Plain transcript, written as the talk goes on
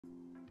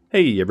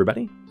Hey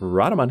everybody,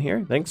 Rhadamant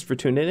here. Thanks for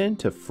tuning in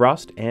to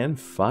Frost and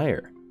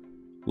Fire.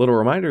 Little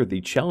reminder of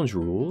the challenge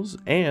rules,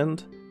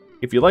 and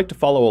if you'd like to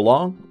follow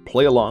along,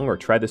 play along, or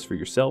try this for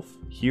yourself,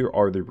 here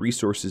are the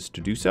resources to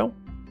do so.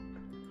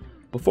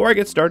 Before I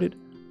get started,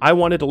 I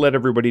wanted to let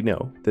everybody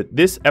know that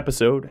this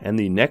episode and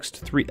the next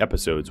 3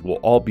 episodes will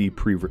all be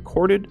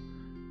pre-recorded.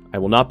 I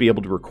will not be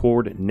able to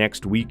record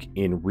next week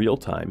in real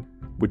time,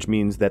 which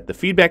means that the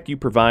feedback you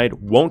provide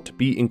won't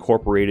be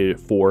incorporated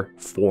for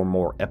 4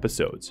 more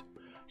episodes.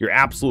 You're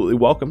absolutely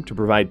welcome to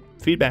provide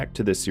feedback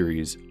to this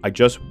series. I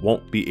just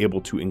won't be able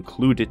to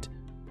include it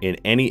in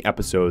any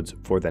episodes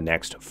for the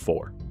next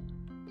 4.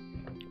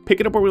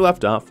 Picking up where we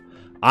left off,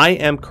 I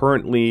am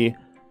currently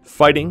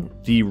fighting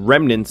the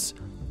remnants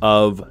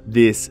of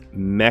this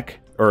mech,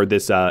 or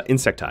this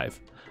insect hive.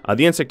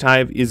 The insect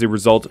hive is a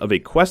result of a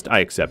quest I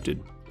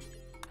accepted,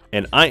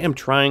 and I am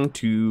trying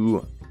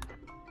to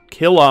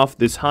kill off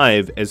this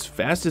hive as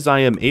fast as I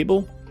am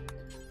able,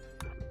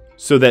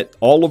 so that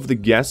all of the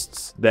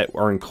guests that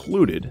are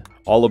included,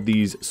 all of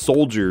these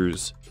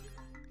soldiers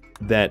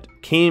that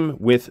came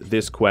with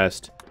this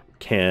quest,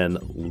 can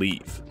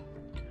leave.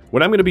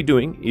 What I'm going to be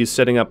doing is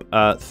setting up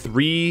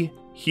 3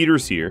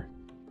 heaters here,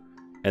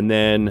 and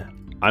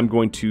then I'm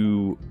going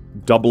to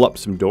double up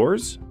some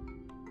doors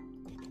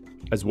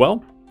as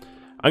well.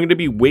 I'm going to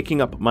be waking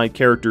up my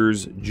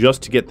characters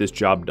just to get this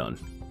job done.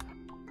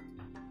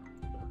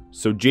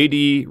 So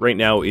JD right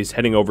now is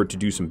heading over to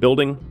do some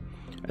building.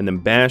 And then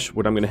Bash,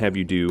 what I'm going to have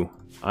you do,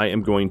 I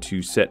am going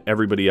to set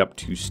everybody up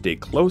to stay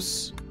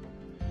close.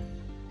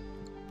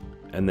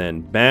 And then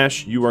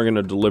Bash, you are going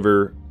to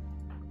deliver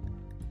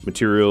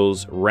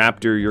materials.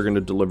 Raptor, you're going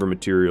to deliver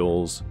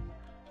materials.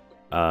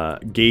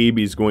 Gabe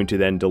is going to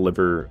then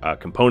deliver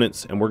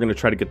components. And we're going to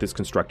try to get this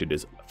constructed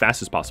as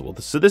fast as possible.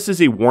 So this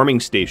is a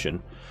warming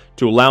station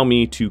to allow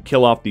me to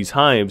kill off these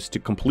hives to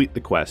complete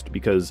the quest,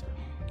 because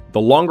the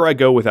longer I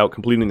go without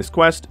completing this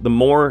quest, the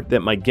more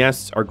that my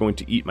guests are going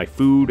to eat my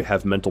food,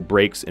 have mental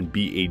breaks, and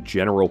be a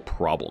general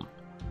problem.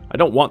 I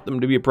don't want them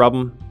to be a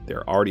problem.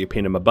 They're already a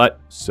pain in my butt,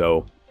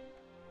 so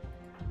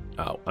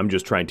I'm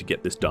just trying to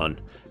get this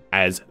done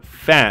as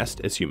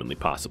fast as humanly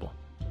possible.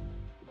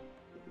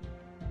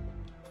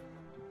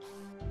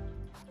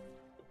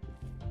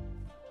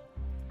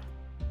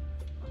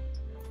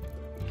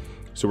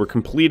 So we're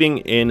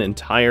completing an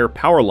entire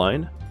power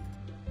line.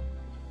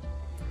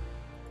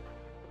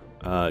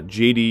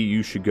 JD,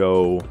 you should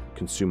go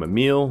consume a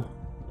meal.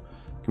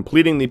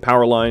 Completing the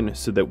power line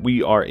so that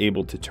we are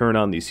able to turn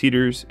on these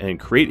heaters and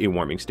create a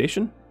warming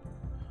station.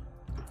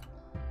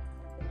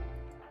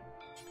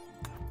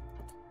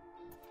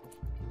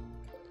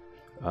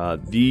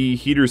 The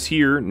heaters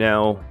here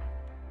now,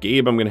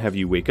 Gabe, I'm going to have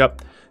you wake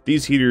up.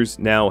 These heaters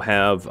now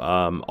have 2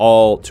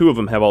 of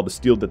them have all the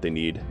steel that they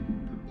need,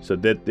 so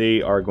that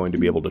they are going to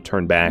be able to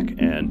turn back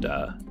and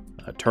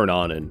turn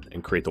on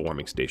and create the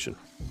warming station.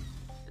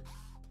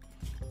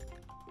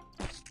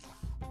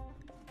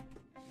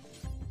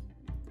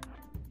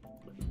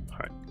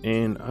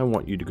 And I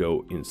want you to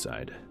go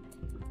inside.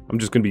 I'm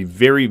just going to be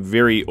very,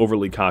 very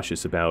overly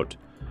cautious about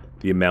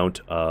the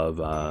amount of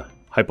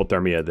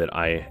hypothermia that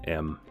I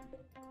am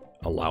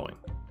allowing.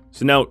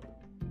 So now,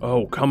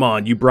 oh, come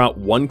on, you brought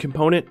 1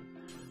 component?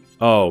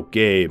 Oh,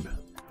 Gabe,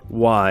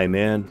 why,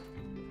 man?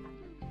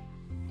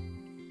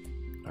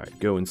 All right,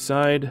 go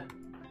inside.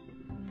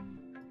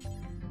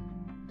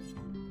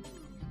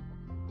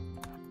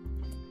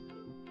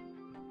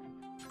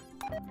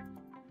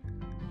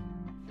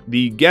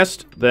 The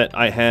guest that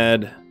I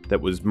had that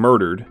was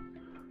murdered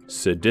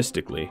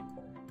sadistically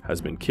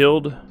has been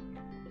killed.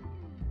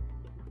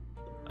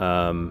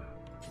 Alright,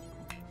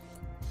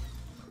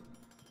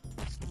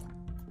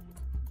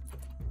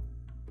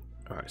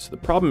 so the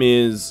problem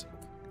is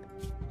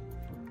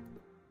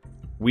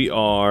we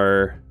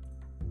are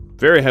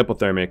very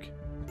hypothermic.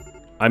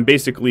 I'm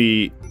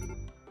basically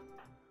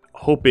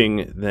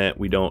hoping that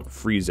we don't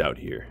freeze out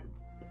here.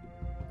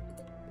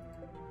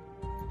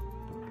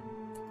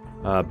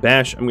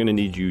 Bash, I'm going to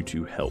need you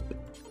to help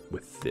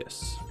with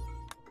this.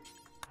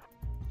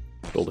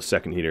 Build a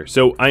second heater.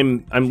 So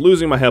I'm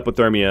losing my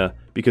hypothermia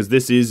because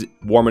this is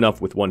warm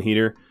enough with 1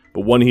 heater,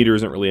 but 1 heater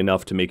isn't really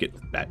enough to make it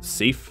that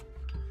safe.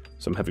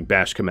 So I'm having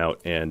Bash come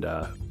out and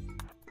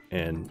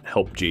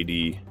help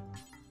JD.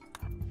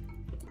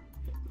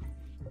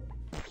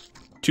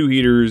 2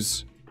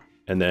 heaters,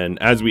 and then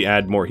as we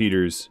add more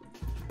heaters,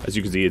 as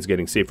you can see, it's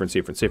getting safer and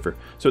safer and safer.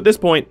 So at this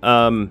point,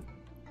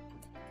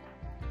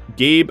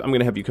 Gabe, I'm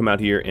going to have you come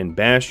out here, and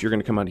Bash, you're going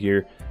to come out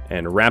here,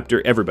 and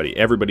Raptor,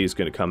 everybody is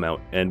going to come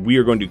out, and we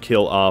are going to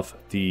kill off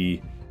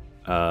the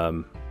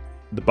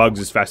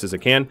bugs as fast as I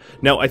can.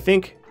 Now, I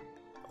think,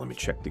 let me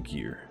check the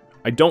gear.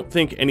 I don't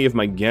think any of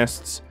my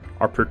guests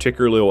are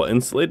particularly well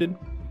insulated,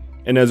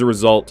 and as a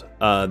result,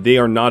 they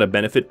are not a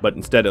benefit, but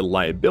instead a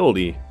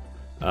liability,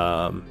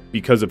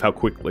 because of how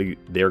quickly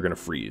they're going to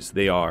freeze.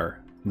 They are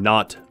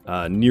not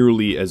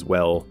nearly as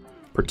well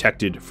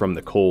protected from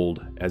the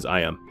cold as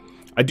I am.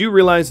 I do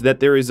realize that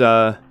there is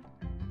a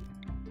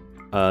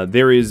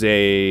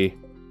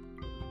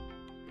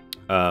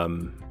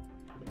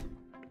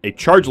a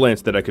charge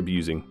lance that I could be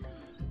using.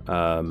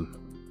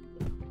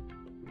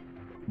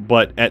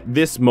 But at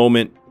this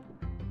moment,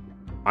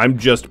 I'm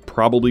just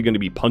probably going to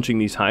be punching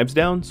these hives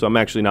down, so I'm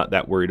actually not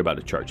that worried about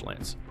a charge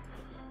lance.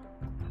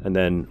 And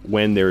then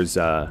when there's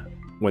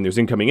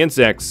incoming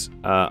insects,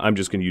 I'm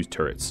just going to use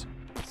turrets.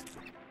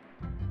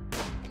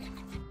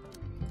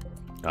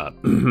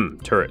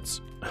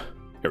 Turrets.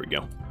 There we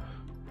go.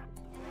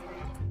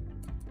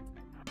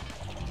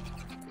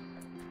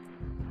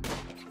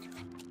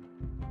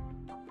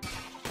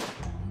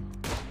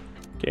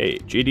 Okay,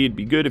 JD, it'd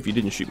be good if you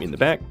didn't shoot me in the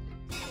back.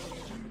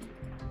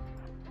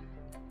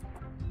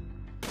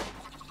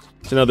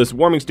 So now this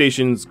warming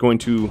station's going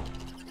to...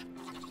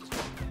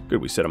 Good,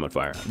 we set him on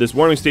fire. This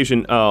warming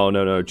station... Oh,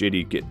 no,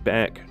 JD, get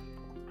back.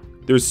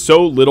 There's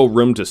so little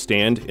room to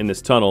stand in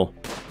this tunnel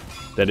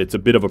that it's a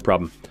bit of a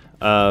problem.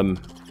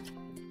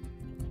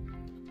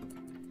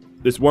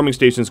 This warming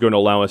station is going to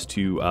allow us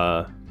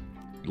to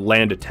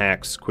land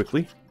attacks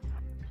quickly.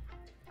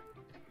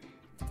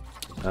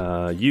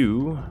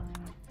 You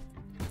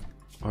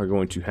are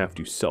going to have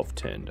to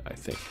self-tend, I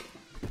think.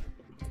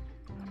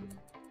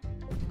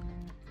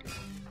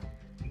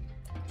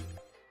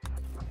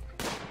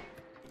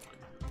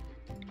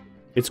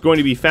 It's going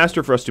to be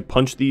faster for us to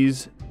punch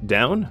these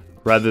down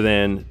rather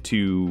than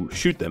to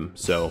shoot them,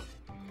 so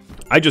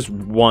I just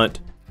want...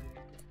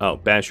 Oh,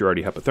 Bash, you're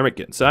already hypothermic,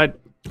 get inside.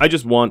 I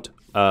just want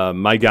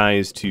my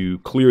guys to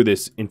clear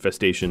this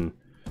infestation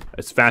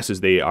as fast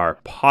as they are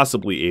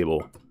possibly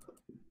able.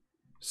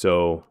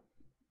 So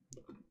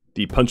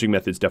the punching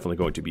method is definitely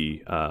going to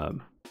be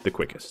the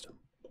quickest.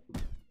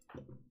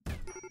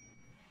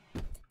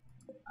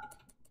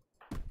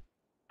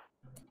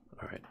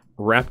 All right,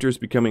 Raptors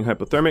becoming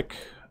hypothermic.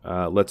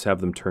 Let's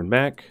have them turn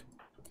back.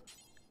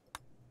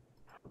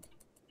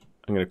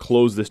 I'm going to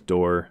close this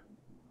door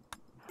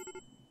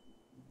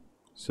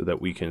so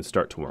that we can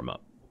start to warm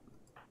up.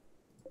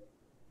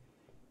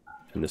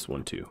 And this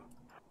one too.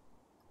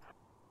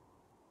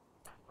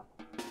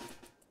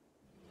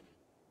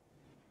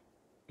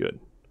 Good.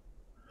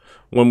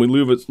 When we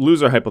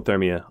lose our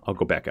hypothermia, I'll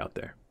go back out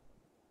there.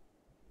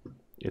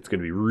 It's going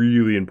to be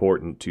really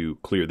important to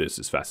clear this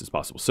as fast as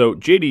possible. So,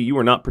 JD, you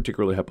are not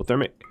particularly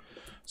hypothermic.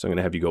 So I'm going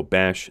to have you go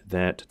bash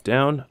that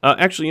down.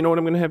 Actually, you know what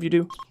I'm going to have you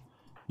do?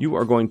 You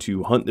are going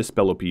to hunt this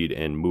Spelopede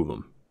and move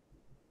him.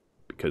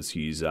 Because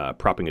he's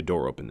propping a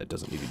door open that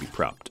doesn't need to be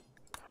propped.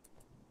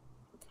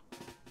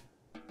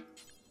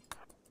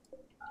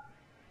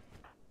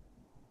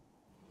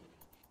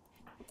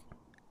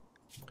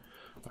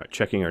 All right,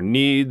 checking our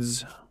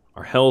needs,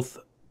 our health,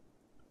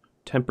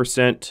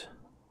 10%,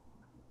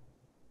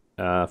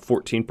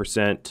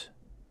 14%,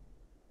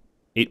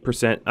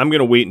 8%. I'm going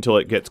to wait until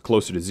it gets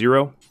closer to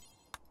 0.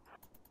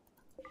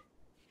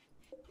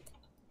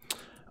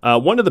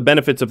 One of the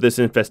benefits of this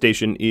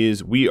infestation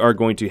is we are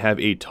going to have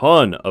a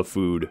ton of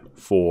food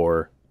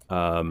for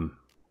the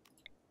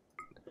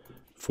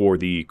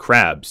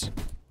crabs,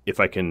 if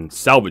I can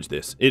salvage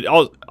this. It's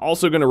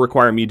also going to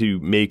require me to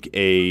make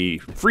a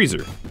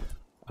freezer,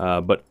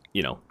 but,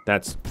 you know,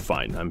 that's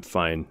fine. I'm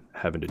fine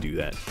having to do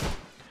that.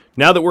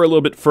 Now that we're a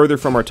little bit further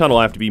from our tunnel,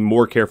 I have to be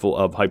more careful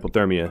of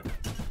hypothermia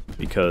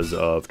because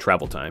of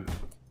travel time.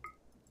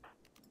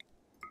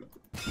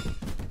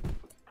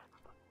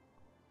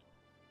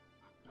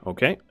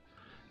 Okay.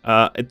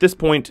 At this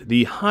point,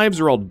 the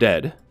hives are all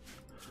dead.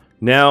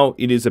 Now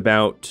it is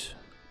about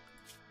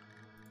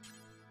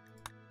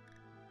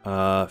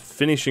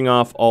finishing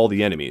off all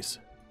the enemies.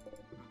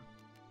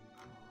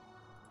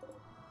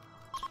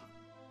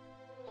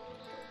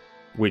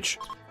 Which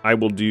I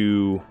will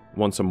do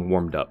once I'm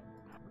warmed up.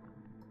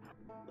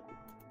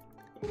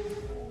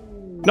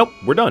 Nope,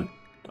 we're done.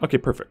 Okay,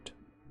 perfect.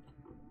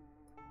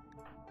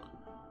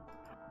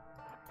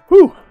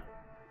 Whew.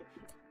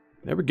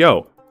 There we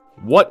go.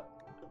 What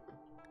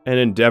an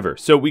endeavor.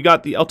 So we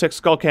got the Eltec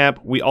skull cap.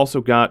 We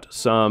also got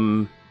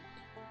some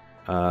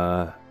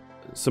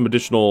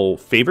additional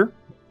favor,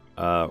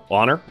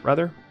 honor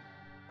rather,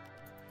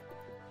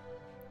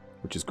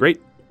 which is great.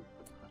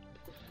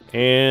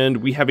 And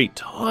we have a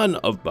ton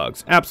of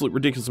bugs, absolute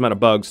ridiculous amount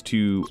of bugs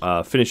to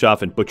finish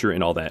off and butcher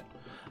and all that.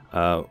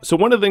 So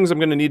one of the things I'm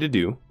going to need to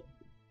do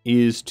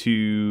is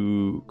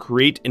to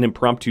create an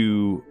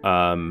impromptu,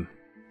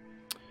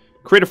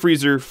 create a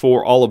freezer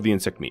for all of the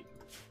insect meat.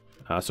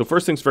 So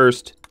first things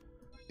first,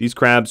 these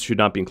crabs should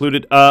not be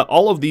included.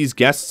 All of these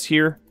guests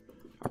here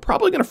are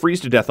probably going to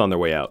freeze to death on their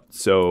way out.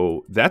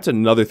 So that's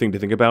another thing to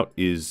think about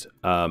is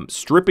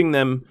stripping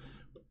them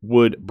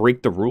would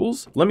break the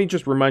rules. Let me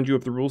just remind you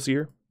of the rules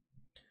here.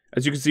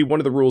 As you can see, one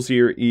of the rules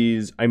here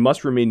is I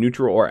must remain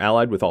neutral or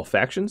allied with all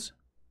factions,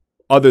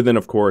 other than,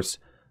 of course,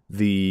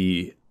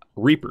 the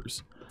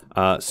Reapers.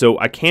 So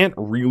I can't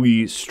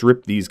really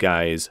strip these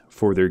guys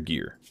for their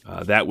gear.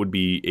 That would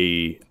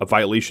be a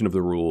violation of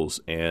the rules,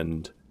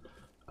 and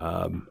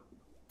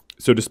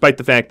so despite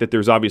the fact that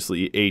there's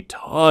obviously a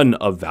ton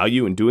of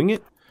value in doing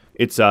it,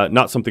 it's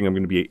not something I'm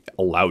going to be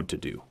allowed to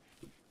do,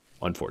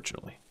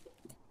 unfortunately.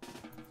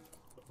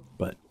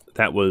 But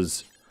that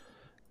was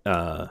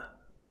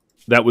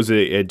that was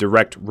a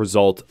direct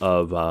result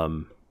of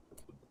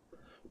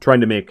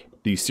trying to make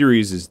the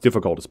series as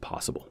difficult as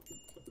possible.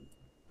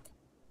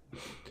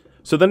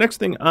 So the next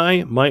thing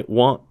I might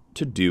want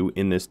to do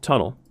in this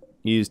tunnel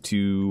is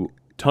to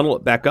tunnel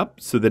it back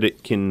up so that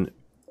it can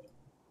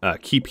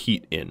keep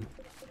heat in.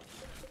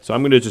 So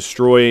I'm going to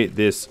destroy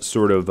this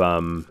sort of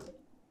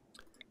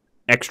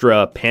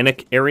extra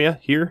panic area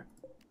here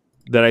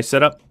that I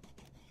set up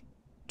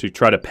to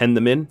try to pen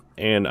them in,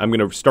 and I'm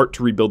going to start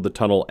to rebuild the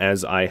tunnel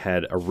as I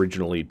had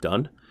originally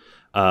done.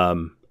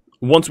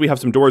 Once we have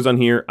some doors on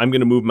here, I'm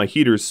going to move my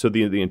heaters so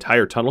the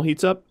entire tunnel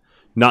heats up,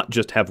 not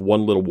just have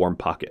one little warm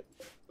pocket.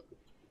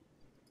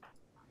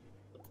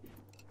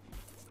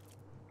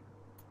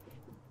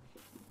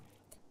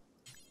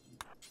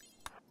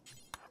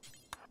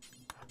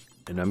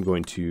 And I'm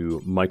going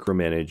to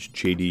micromanage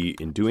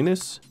JD in doing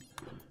this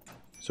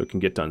so it can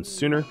get done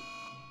sooner.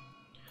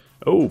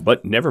 Oh,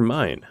 but never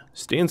mind.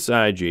 Stay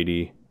inside,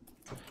 JD.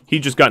 He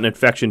just got an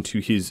infection to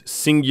his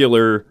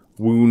singular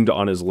wound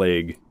on his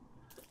leg.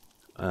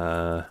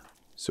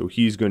 So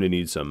he's going to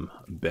need some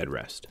bed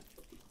rest.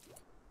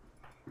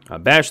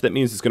 Bash, that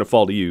means it's going to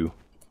fall to you.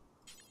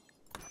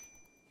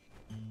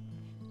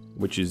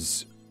 Which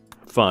is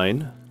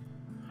fine.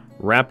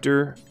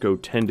 Raptor, go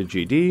tend to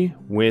JD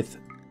with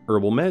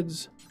herbal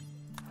meds.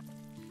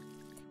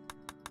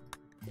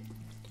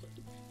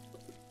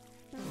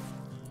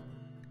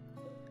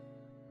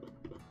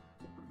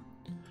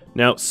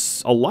 Now,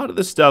 a lot of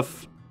the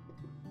stuff...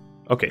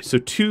 Okay, so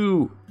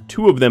two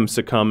of them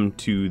succumb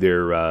to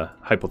their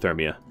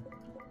hypothermia.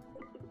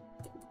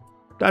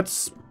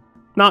 That's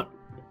not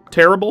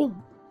terrible,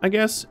 I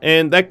guess.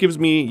 And that gives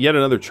me yet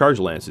another charge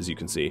lance, as you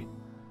can see.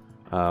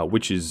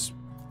 Which is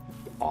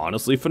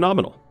honestly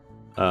phenomenal.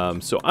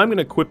 So I'm going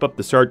to equip up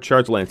the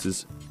charge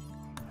lances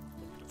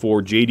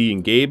for JD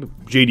and Gabe.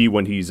 JD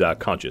when he's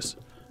conscious.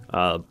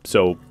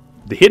 So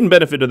the hidden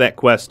benefit of that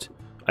quest,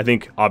 I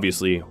think,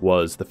 obviously,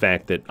 was the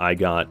fact that I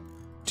got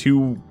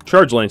 2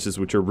 charge lances,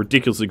 which are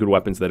ridiculously good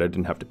weapons that I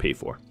didn't have to pay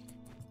for.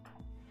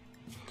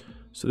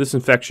 So this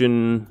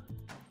infection,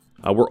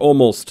 we're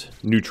almost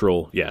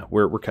neutral. Yeah,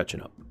 we're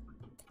catching up.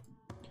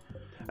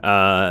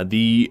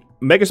 The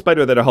Mega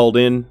Spider that I hauled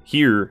in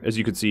here, as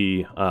you can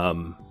see,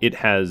 it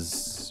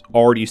has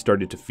already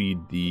started to feed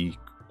the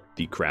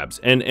crabs.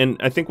 And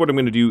I think what I'm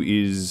going to do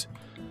is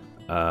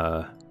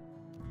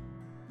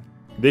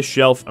this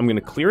shelf, I'm going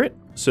to clear it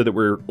so that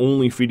we're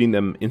only feeding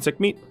them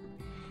insect meat.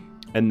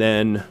 And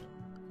then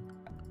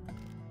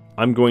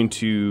I'm going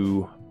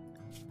to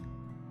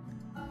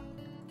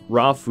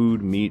raw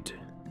food meat,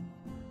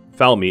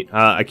 foul meat.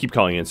 I keep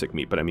calling it insect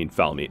meat, but I mean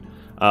foul meat.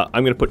 I'm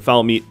going to put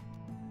foul meat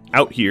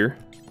out here.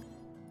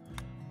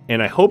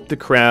 And I hope the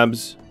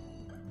crabs...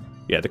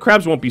 Yeah, the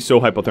crabs won't be so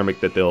hypothermic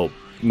that they'll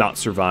not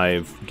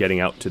survive getting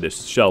out to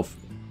this shelf.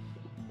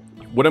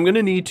 What I'm going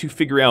to need to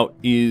figure out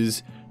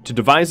is to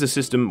devise a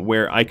system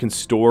where I can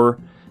store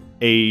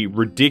a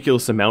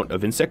ridiculous amount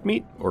of insect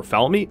meat or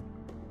foul meat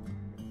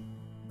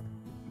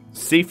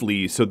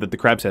safely so that the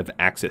crabs have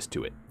access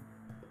to it.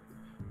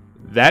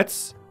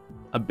 That's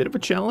a bit of a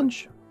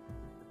challenge.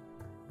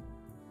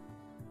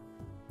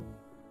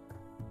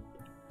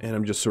 And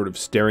I'm just sort of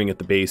staring at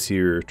the base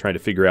here, trying to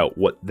figure out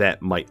what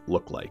that might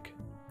look like.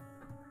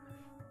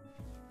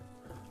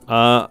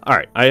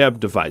 Alright, I have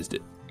devised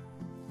it.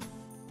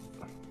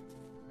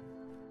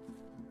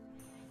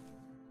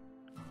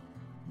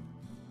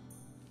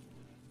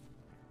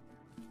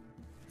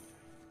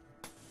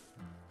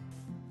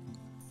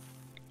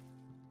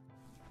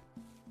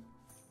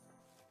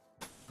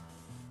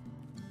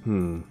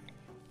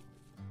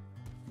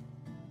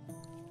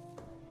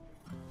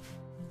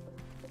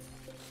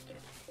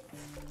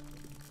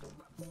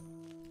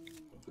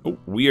 Oh,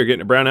 we are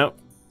getting a brownout.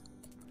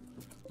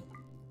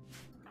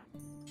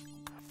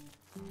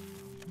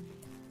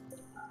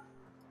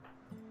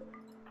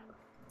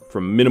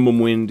 From minimum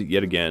wind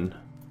yet again.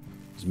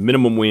 This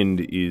minimum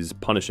wind is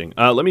punishing.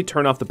 Let me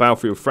turn off the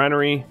biofuel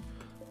refinery.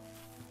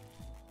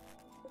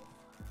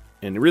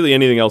 And really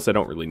anything else I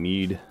don't really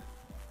need.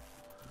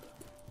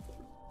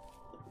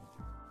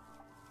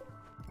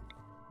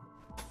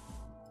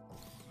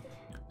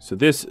 So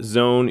this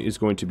zone is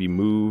going to be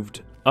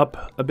moved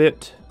up a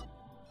bit.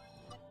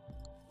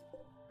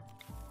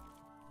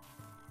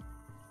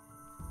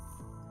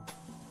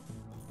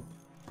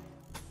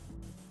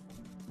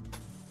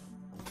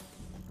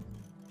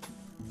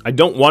 I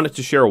don't want it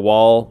to share a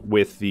wall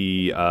with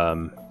the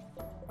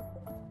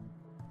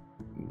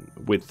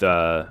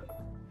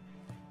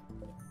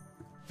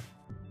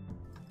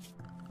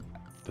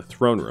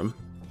throne room,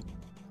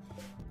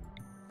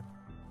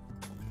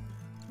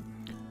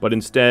 but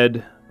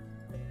instead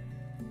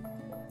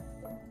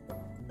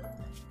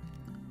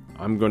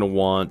I'm going to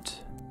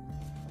want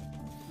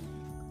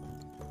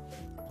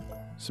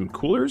some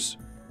coolers.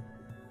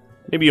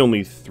 Maybe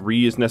only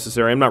 3 is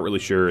necessary. I'm not really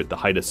sure at the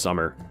height of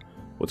summer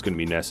what's going to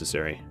be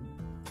necessary.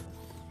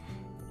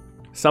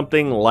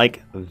 Something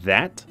like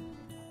that.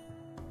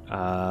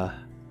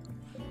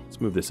 Let's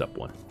move this up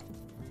 1.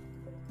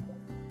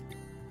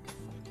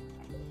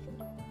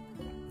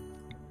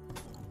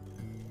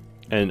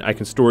 And I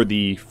can store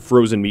the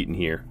frozen meat in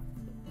here.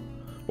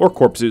 Or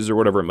corpses, or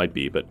whatever it might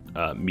be, but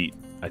meat,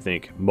 I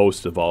think,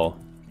 most of all.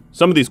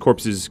 Some of these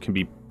corpses can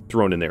be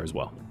thrown in there as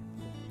well.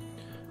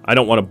 I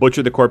don't want to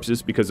butcher the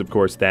corpses because, of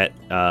course, that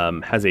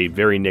has a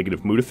very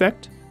negative mood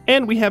effect.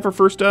 And we have our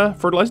first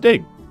fertilized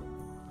egg.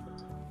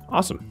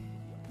 Awesome.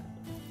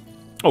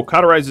 Oh,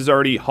 Cauterize is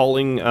already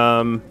hauling.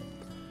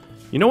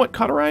 You know what,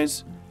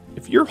 Cauterize?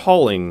 If you're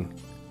hauling,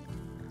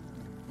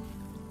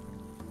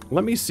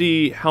 let me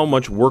see how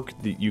much work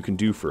that you can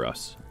do for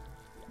us.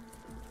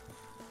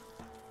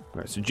 All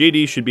right, so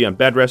JD should be on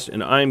bed rest,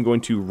 and I'm going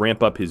to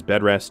ramp up his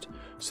bed rest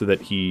so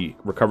that he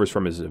recovers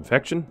from his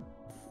infection.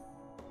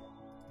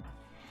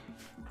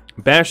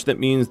 Bash, that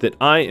means that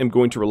I am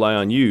going to rely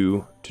on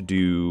you to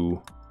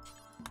do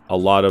a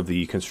lot of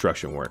the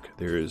construction work.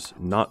 There is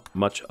not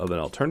much of an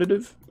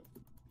alternative.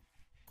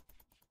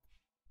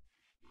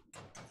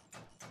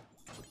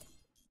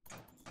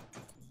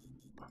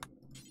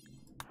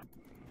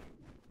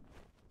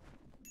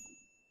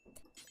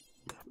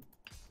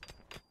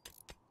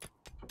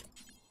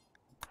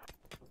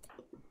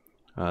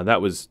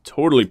 That was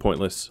totally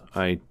pointless.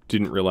 I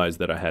didn't realize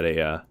that I had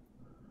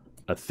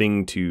a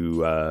thing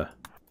to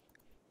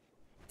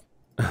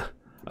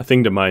a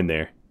thing to mine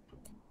there.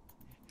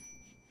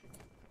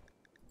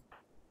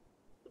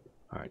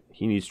 All right,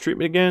 he needs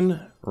treatment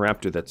again.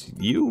 Raptor, that's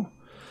you.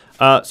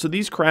 So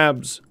these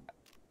crabs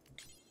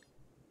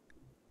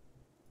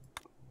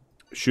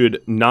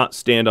should not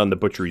stand on the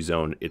butchery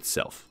zone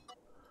itself,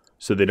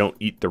 so they don't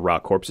eat the raw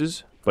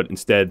corpses, but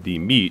instead the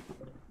meat,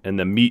 and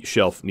the meat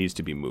shelf needs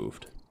to be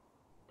moved.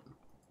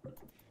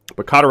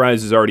 But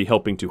Cauterize is already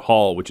helping to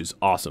haul, which is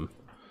awesome.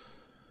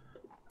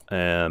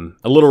 A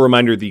little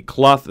reminder, the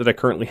cloth that I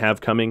currently have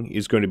coming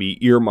is going to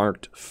be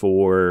earmarked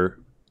for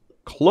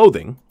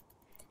clothing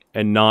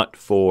and not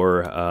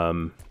for,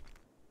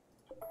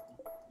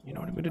 you know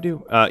what I'm going to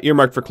do?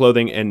 Earmarked for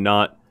clothing and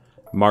not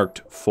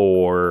marked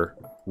for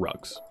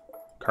rugs,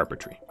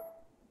 carpentry.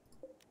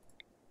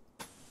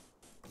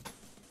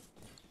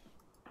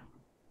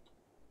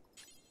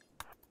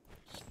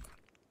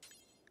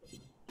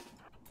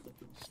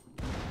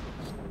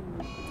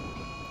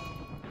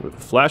 With a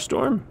flash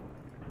storm.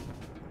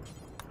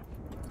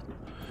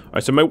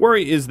 Alright, so my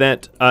worry is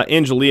that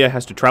Angelia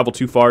has to travel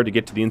too far to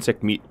get to the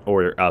insect meat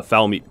or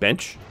foul meat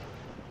bench.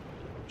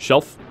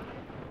 Shelf.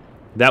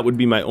 That would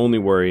be my only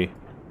worry.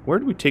 Where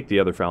did we take the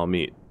other foul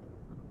meat?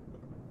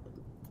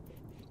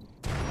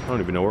 I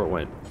don't even know where it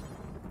went.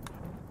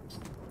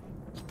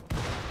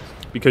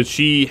 Because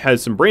she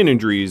has some brain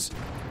injuries,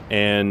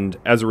 and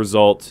as a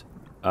result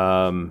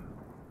of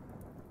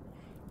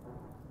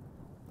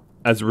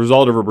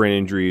her brain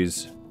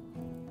injuries,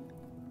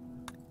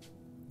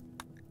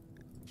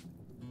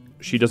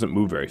 she doesn't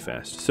move very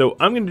fast. So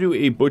I'm going to do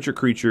a butcher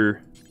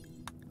creature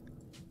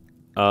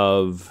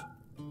of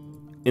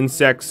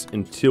insects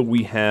until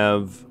we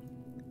have...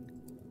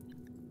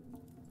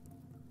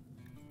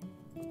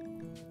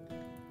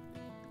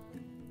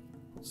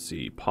 Let's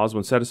see, pause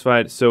when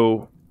satisfied.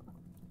 So,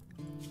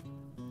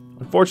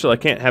 unfortunately,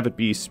 I can't have it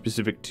be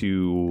specific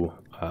to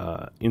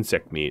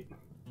insect meat.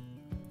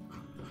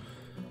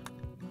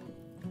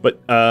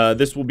 But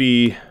this will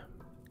be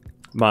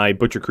my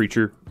butcher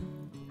creature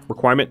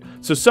requirement.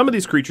 So some of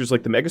these creatures,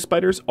 like the mega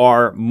spiders,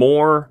 are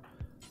more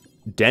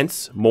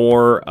dense,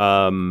 more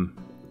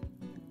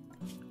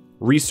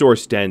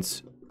resource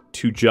dense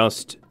to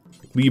just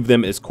leave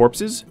them as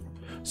corpses.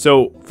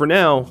 So for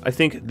now, I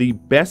think the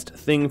best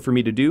thing for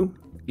me to do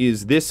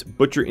is this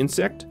butcher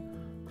insect.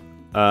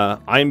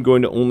 I'm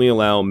going to only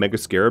allow mega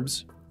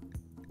scarabs,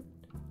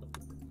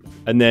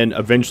 and then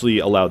eventually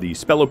allow the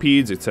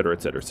spellopedes, etc.,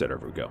 etc., etc.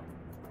 We go.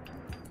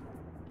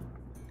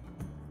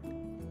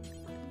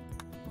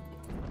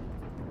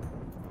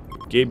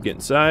 Gabe, get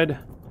inside.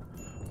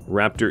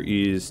 Raptor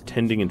is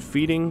tending and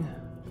feeding.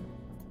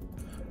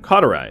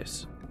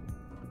 Cauterize.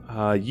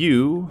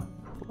 You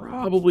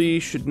probably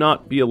should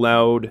not be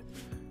allowed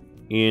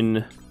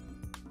inside.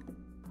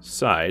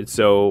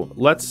 So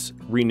let's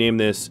rename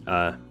this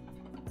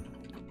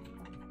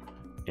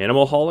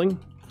animal hauling.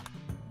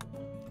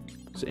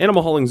 So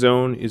animal hauling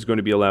zone is going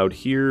to be allowed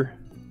here.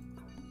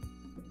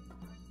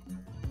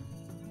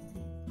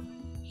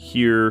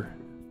 Here.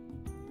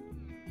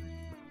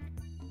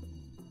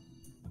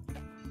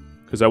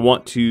 Because I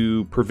want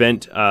to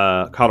prevent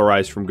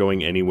Cauterize from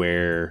going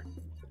anywhere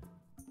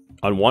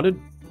unwanted.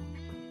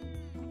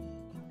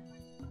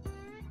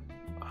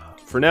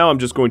 For now, I'm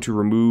just going to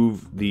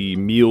remove the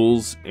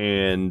meals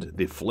and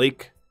the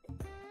flake,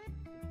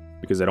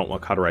 because I don't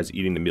want Cauterize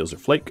eating the meals or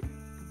flake.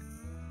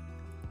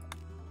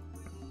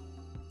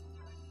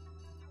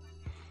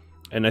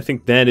 And I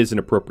think that is an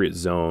appropriate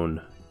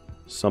zone.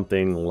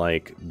 Something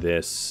like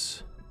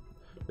this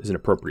is an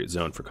appropriate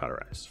zone for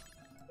Cauterize.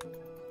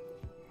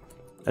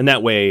 And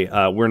that way,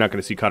 we're not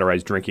going to see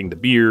Cauterize drinking the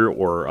beer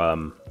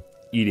or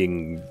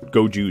eating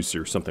go juice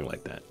or something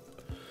like that.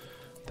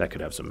 That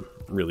could have some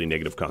really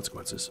negative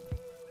consequences.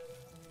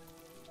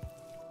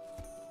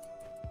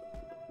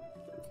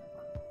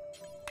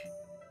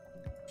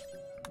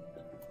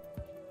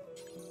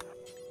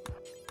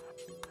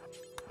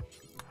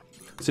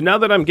 So now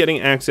that I'm getting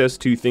access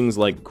to things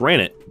like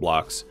granite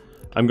blocks,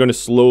 I'm going to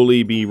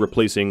slowly be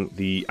replacing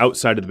the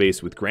outside of the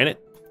base with granite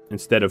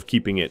instead of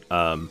keeping it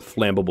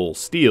flammable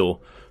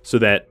steel, so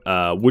that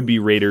would-be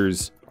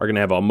raiders are going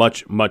to have a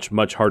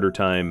much harder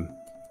time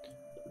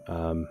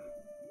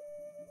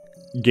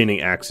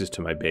gaining access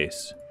to my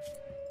base.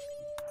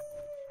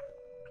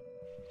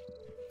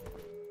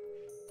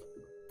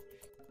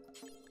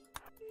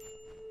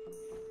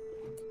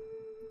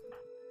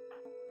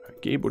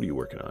 Gabe, what are you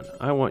working on?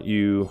 I want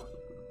you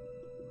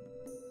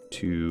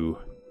to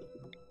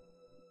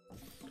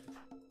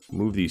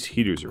move these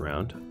heaters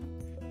around.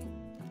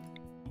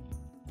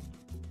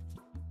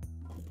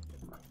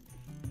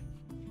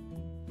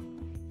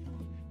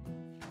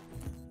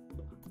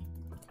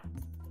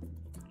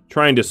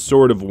 Trying to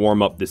sort of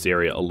warm up this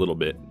area a little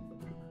bit.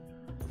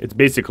 It's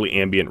basically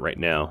ambient right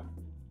now,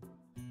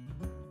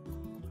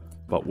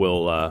 but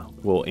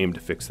we'll aim to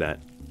fix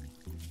that.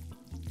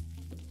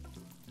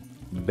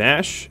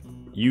 Bash,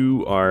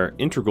 you are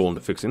integral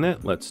into fixing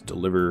that. Let's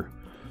deliver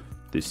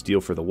this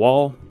steel for the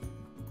wall.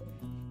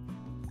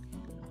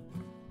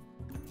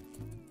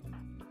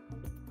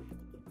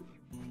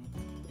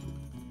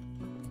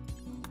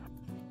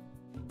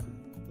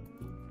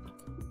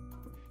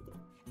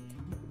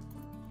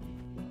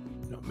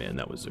 Oh man,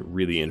 that was a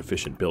really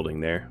inefficient building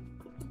there.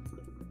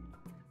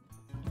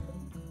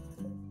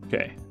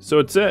 Okay, so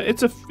it's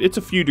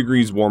a few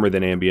degrees warmer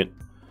than ambient.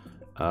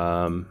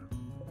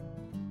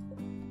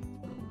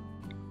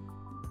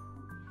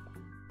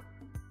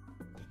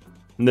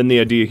 And then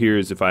the idea here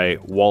is if I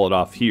wall it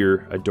off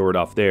here, I door it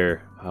off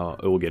there,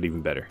 it will get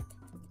even better.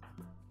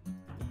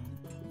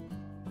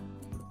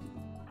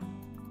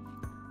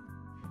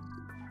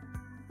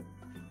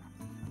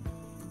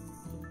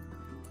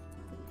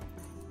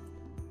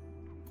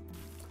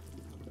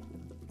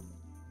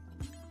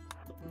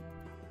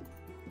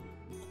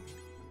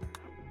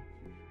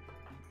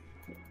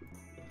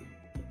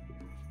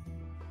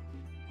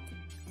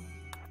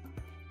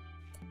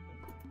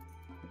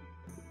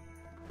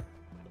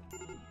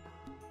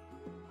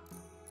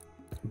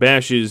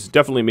 Bash is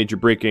definitely major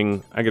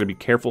braking. I gotta be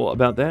careful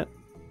about that.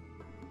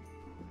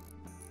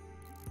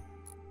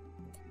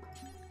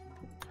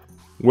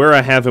 Where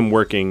I have him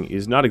working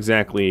is not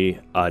exactly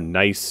a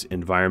nice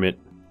environment.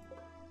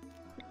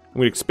 I'm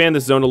gonna expand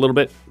this zone a little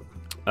bit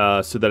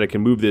so that I can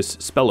move this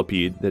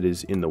spellipede that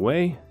is in the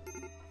way.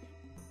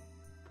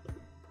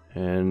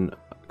 And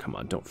come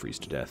on, don't freeze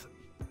to death.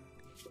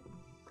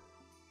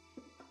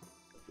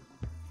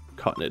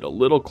 Cutting it a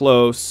little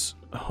close.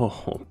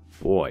 Oh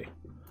boy.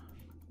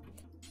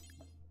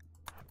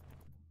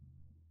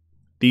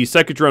 The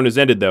psychodrone has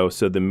ended, though,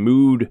 so the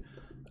mood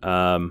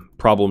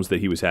problems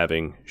that he was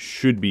having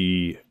should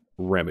be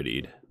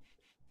remedied.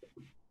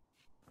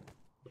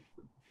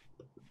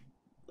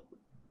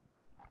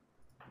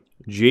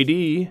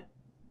 JD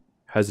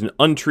has an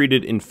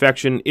untreated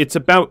infection. It's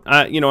about,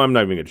 you know, I'm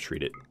not even going to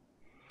treat it.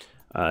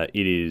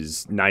 It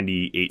is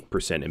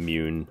 98%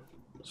 immune,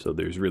 so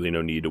there's really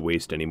no need to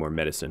waste any more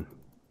medicine.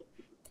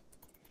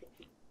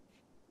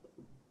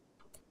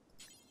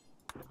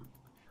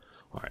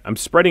 All right, I'm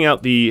spreading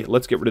out the,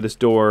 let's get rid of this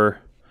door.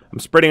 I'm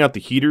spreading out the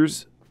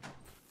heaters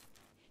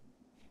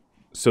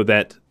so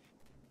that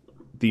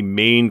the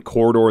main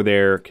corridor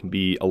there can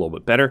be a little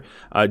bit better.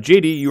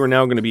 JD, you are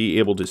now going to be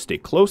able to stay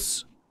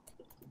close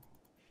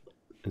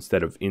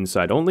instead of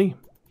inside only.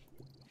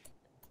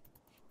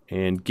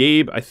 And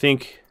Gabe, I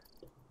think,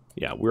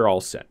 yeah, we're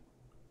all set.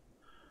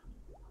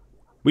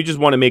 We just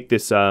want to make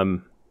this,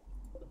 sort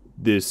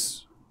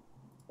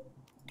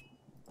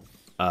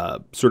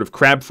of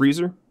crab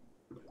freezer.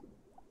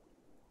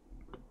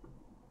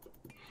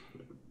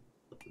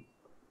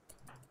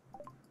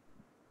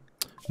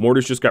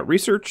 Mortars just got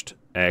researched.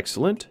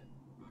 Excellent.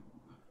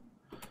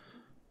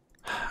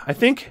 I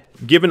think,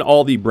 given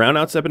all the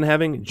brownouts I've been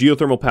having,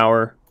 geothermal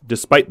power,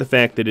 despite the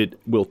fact that it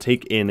will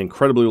take an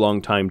incredibly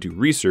long time to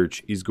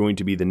research, is going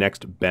to be the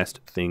next best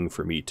thing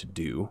for me to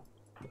do.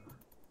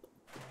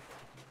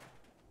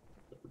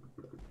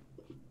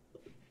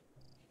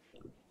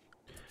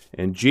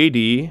 And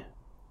JD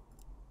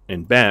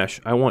and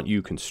Bash, I want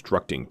you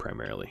constructing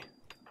primarily.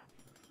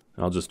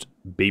 I'll just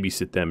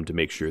babysit them to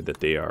make sure that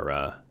they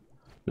are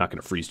not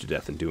going to freeze to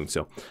death in doing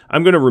so.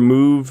 I'm going to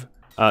remove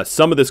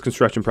some of this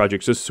construction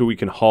project just so we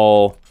can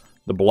haul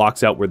the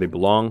blocks out where they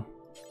belong.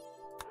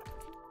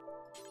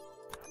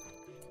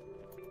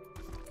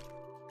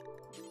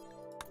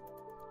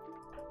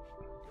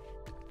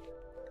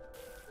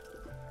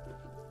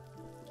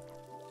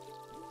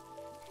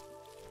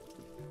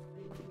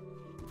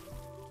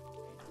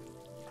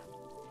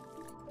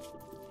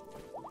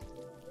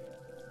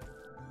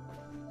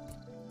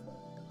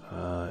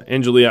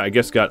 Angelia, I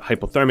guess, got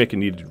hypothermic and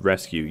needed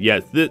rescue.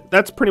 Yeah,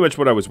 that's pretty much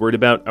what I was worried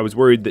about. I was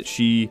worried that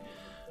she,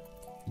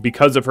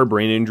 because of her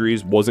brain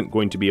injuries, wasn't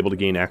going to be able to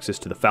gain access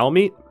to the fowl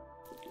meat.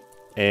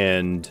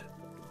 And,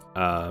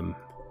 how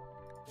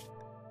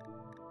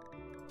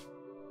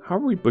are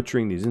we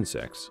butchering these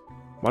insects?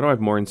 Why do I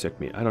have more insect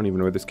meat? I don't even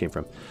know where this came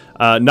from.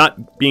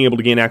 Not being able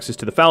to gain access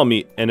to the fowl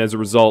meat, and as a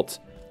result,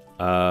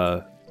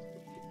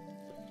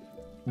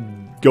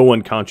 go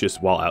unconscious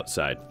while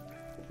outside,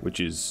 which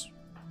is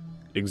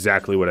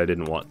exactly what I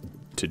didn't want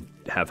to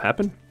have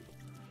happen.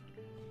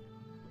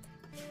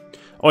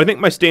 Oh, I think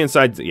my stay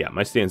inside, yeah,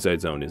 my stay inside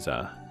zone is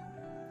a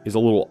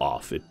little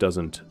off. It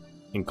doesn't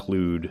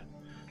include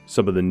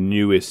some of the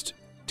newest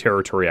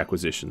territory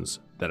acquisitions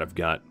that I've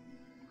got.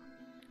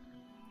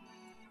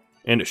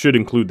 And it should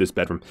include this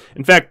bedroom.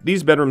 In fact,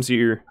 these bedrooms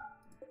here,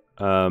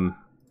 don't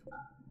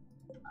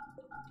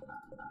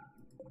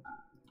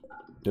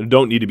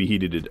need to be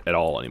heated at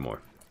all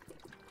anymore.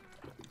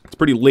 It's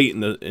pretty late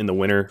in the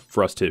winter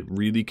for us to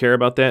really care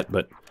about that,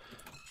 but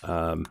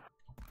I'm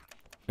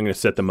going to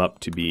set them up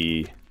to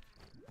be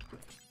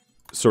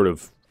sort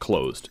of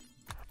closed.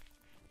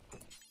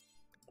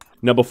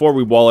 Now, before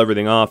we wall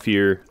everything off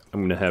here, I'm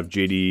going to have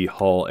JD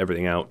haul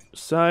everything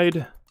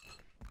outside.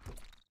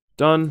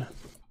 Done.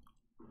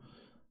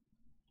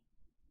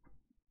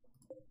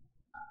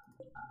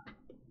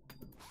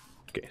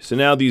 Okay, so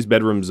now these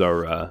bedrooms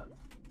are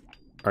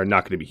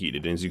not going to be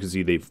heated. And as you can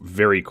see, they've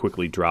very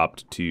quickly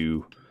dropped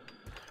to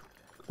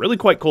really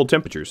quite cold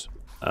temperatures.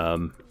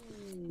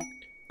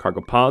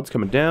 Cargo pods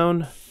coming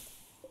down.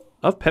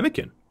 Of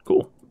pemmican.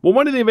 Cool. Well,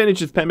 one of the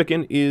advantages of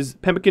pemmican is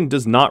pemmican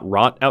does not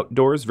rot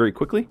outdoors very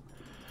quickly.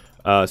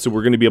 So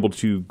we're going to be able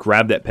to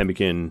grab that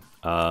pemmican,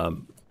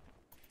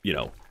 you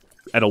know,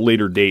 at a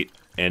later date,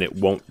 and it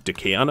won't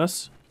decay on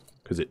us,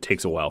 because it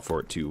takes a while for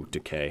it to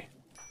decay.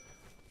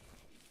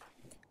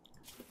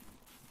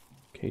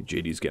 Okay,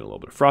 JD's getting a little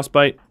bit of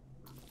frostbite.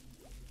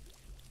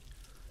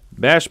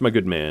 Bash, my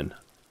good man.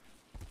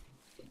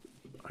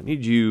 I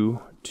need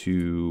you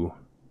to...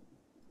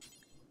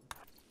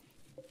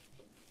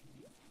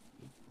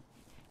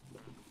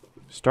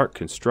 start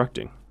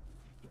constructing.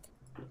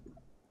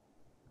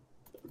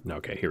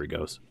 Okay, here he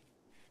goes.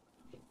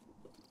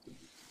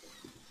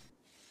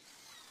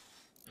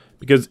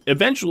 Because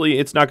eventually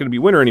it's not going to be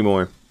winter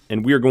anymore,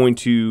 and we're going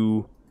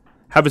to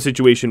have a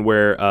situation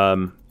where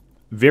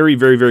very,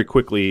 very, very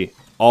quickly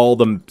all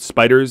the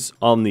spiders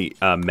on the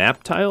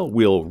map tile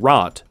will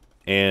rot,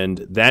 and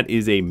that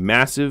is a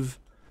massive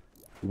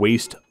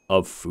waste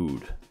of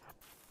food.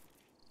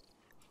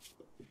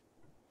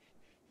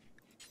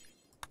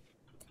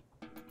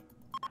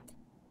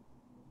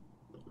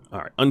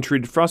 Alright,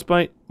 untreated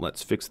frostbite.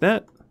 Let's fix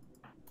that.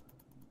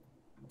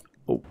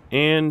 Oh,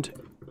 and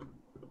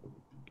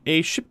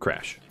a ship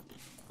crash.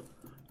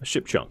 A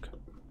ship chunk.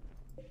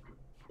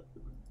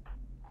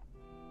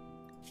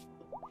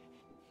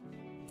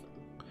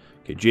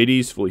 Okay,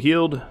 JD's fully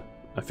healed.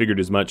 I figured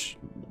as much.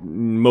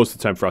 Most of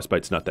the time,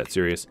 frostbite's not that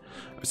serious.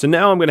 So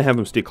now I'm going to have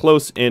him stay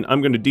close, and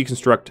I'm going to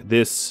deconstruct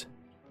this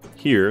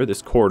here,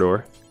 this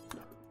corridor.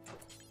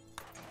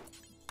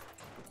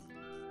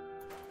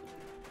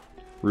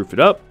 Roof it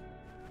up.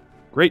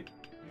 Great.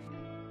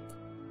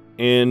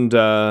 And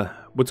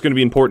what's going to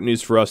be important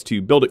is for us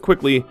to build it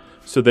quickly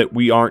so that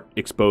we aren't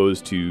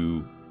exposed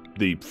to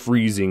the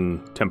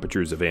freezing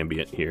temperatures of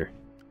ambient here.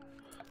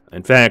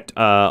 In fact,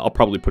 I'll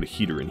probably put a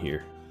heater in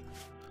here.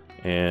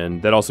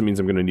 And that also means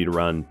I'm going to need to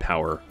run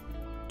power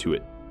to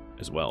it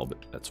as well,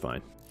 but that's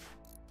fine.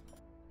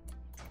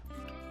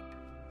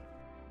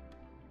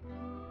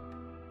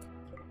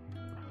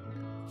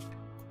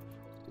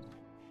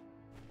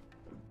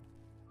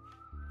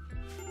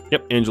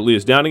 Yep,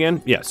 Angelia's down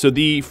again. Yeah, so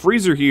the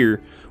freezer here,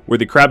 where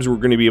the crabs were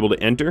going to be able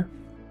to enter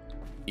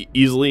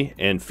easily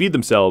and feed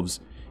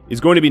themselves, is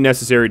going to be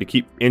necessary to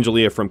keep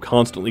Angelia from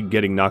constantly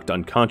getting knocked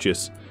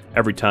unconscious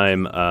every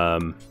time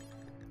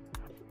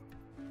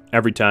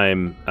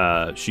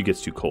she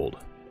gets too cold.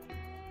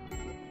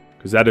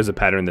 Because that is a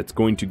pattern that's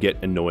going to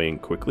get annoying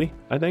quickly,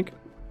 I think.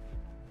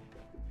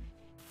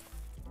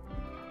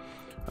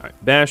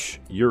 Alright,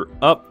 Bash, you're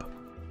up.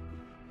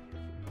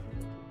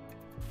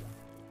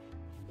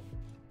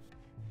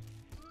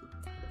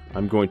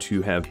 I'm going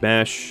to have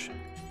Bash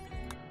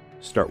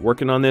start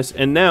working on this.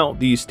 And now,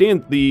 the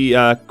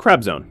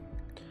crab zone.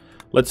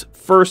 Let's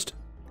first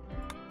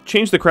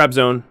change the crab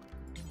zone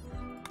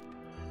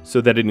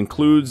so that it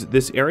includes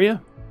this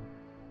area.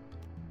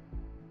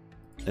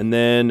 And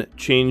then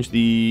change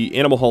the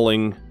animal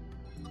hauling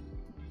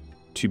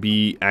to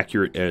be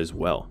accurate as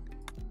well.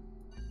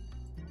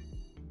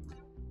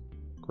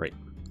 Great.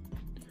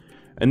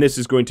 And this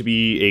is going to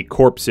be a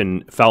corpse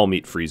and foul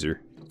meat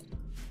freezer.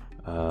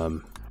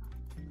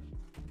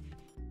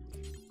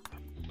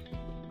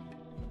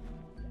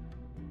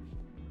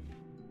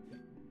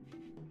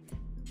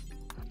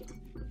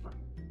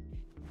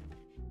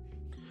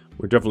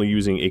 We're definitely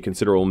using a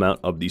considerable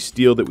amount of the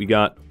steel that we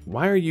got.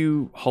 Why are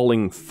you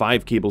hauling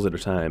 5 cables at a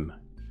time?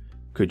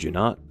 Could you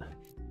not?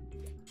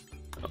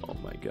 Oh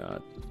my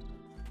god.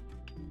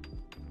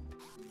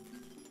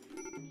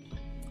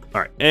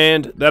 Alright,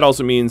 and that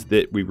also means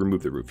that we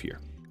remove the roof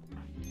here.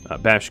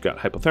 Bash got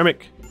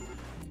hypothermic.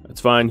 That's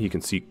fine, he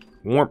can seek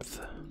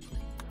warmth.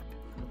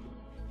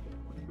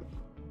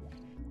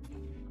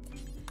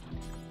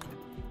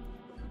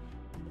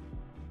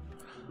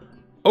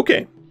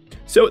 Okay.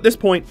 So at this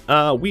point,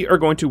 we are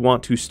going to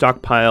want to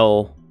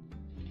stockpile...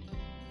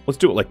 Let's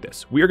do it like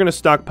this. We are going to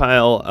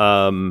stockpile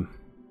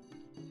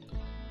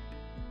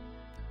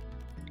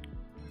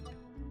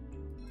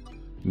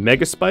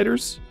mega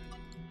spiders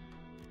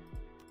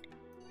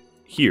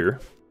here,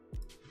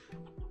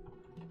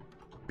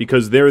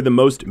 because they're the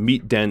most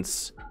meat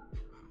dense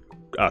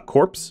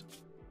corpse.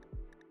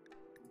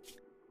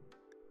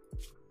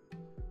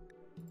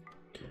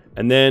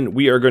 And then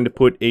we are going to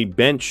put a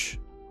bench,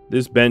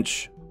 this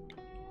bench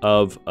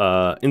of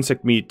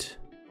insect meat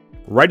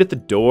right at the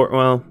door.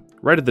 Well,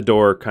 right at the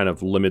door kind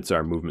of limits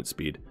our movement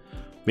speed.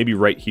 Maybe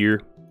right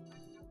here.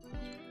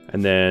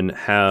 And then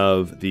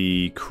have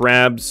the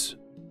crabs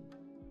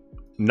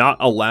not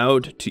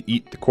allowed to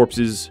eat the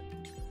corpses,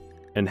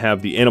 and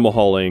have the animal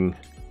hauling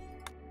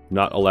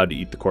not allowed to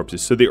eat the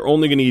corpses. So they're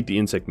only going to eat the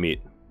insect meat.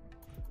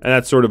 And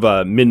that's sort of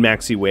a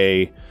min-maxy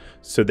way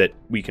so that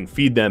we can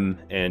feed them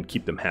and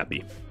keep them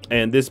happy.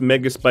 And this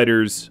mega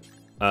spiders,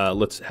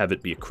 let's have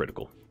it be a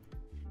critical.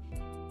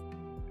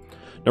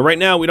 Now right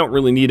now we don't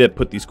really need to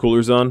put these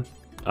coolers on.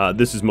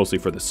 This is mostly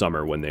for the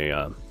summer when they,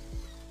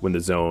 when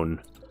the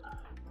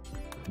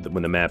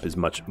map is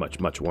much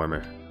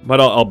warmer. But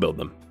I'll build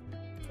them.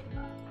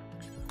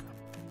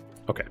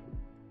 Okay.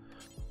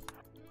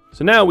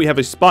 So now we have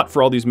a spot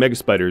for all these mega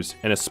spiders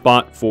and a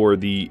spot for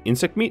the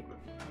insect meat,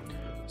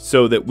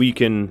 so that we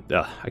can,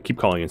 I keep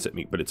calling it insect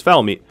meat, but it's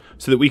fowl meat,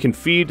 so that we can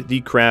feed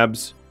the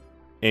crabs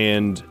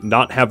and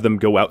not have them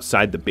go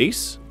outside the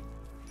base,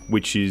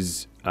 which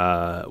is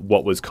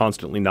what was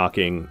constantly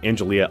knocking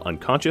Angelia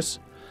unconscious.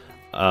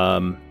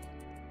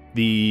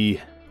 The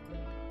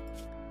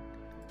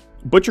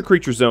butcher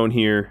creature zone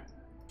here,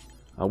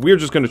 we're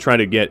just going to try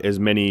to get as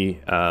many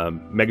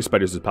mega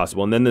spiders as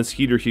possible. And then this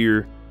heater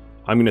here,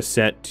 I'm going to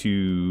set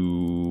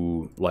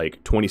to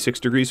like 26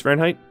 degrees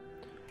Fahrenheit.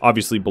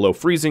 Obviously below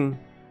freezing,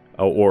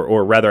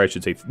 or rather I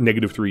should say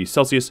 -3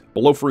 Celsius.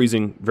 Below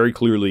freezing, very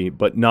clearly,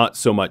 but not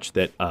so much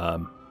that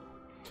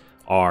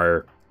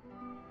our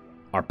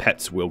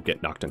pets will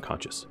get knocked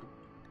unconscious.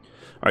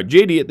 Alright,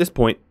 JD, at this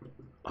point,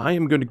 I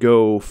am going to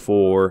go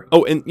for...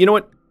 Oh, and you know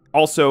what?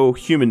 Also,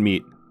 human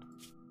meat.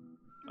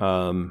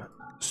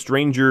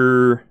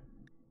 Stranger...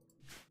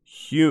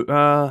 You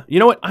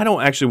know what? I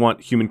don't actually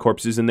want human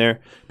corpses in there,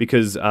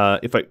 because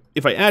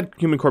if I add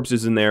human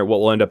corpses in there,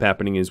 what will end up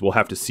happening is we'll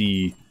have to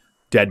see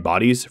dead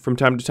bodies from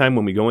time to time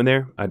when we go in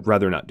there. I'd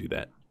rather not do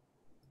that.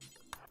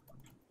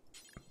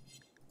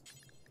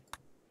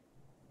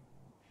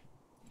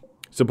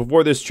 So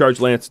before this charge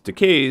lance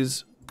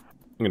decays,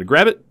 I'm going to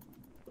grab it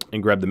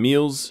and grab the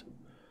meals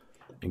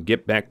and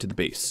get back to the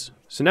base.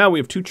 So now we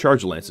have 2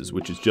 charge lances,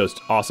 which is just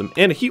awesome,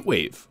 and a heat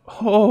wave.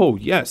 Oh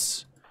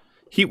yes.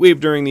 Heat wave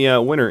during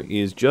the winter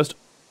is just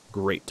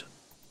great.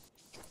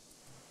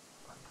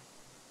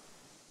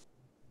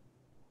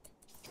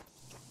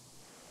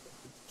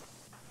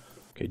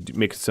 Okay,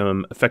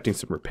 affecting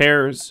some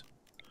repairs.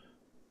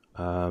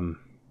 So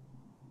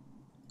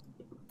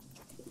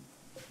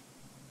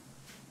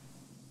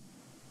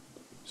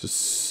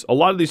a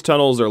lot of these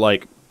tunnels are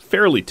like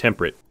fairly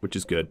temperate, which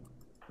is good.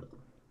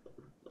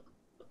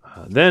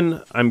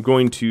 Then I'm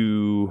going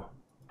to,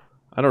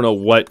 I don't know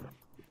what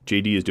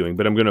JD is doing,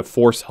 but I'm going to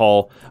force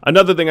haul.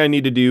 Another thing I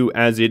need to do,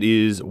 as it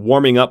is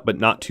warming up but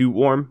not too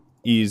warm,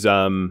 is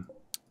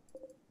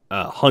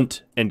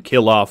hunt and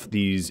kill off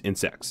these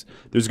insects.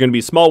 There's going to be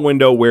a small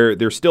window where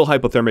they're still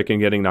hypothermic and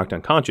getting knocked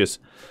unconscious,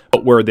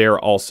 but where they're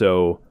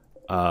also,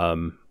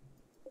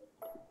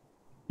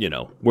 you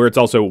know, where it's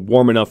also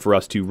warm enough for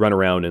us to run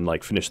around and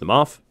like finish them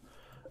off,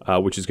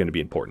 which is going to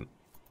be important.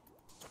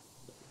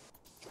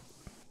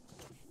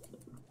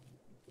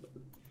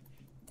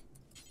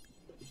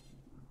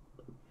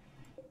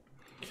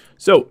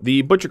 So,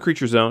 the Butcher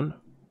Creature Zone,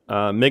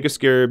 Mega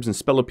Scarabs and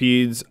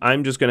Spellipedes,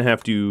 I'm just going to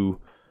have to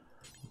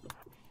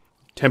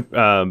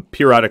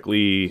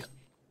periodically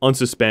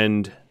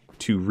unsuspend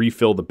to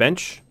refill the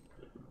bench.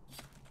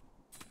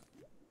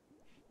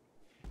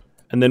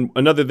 And then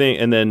another thing,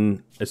 and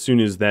then as soon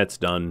as that's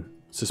done,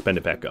 suspend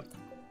it back up.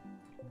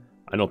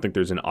 I don't think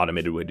there's an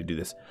automated way to do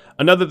this.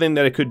 Another thing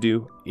that I could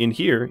do in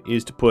here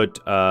is to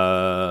put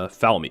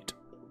fowl meat.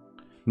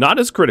 Not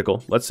as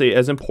critical, let's say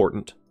as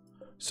important,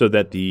 so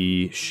that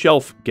the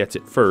shelf gets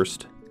it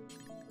first.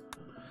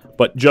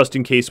 But just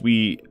in case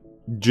we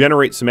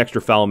generate some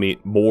extra fowl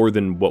meat, more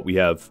than what we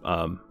have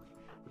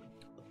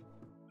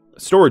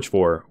storage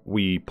for,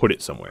 we put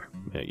it somewhere.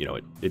 You know,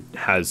 it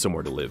has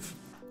somewhere to live.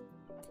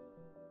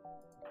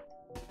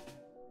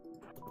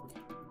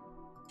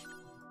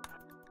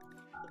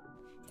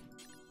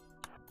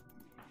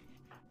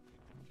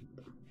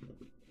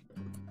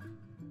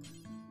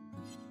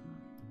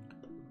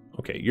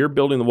 Okay, you're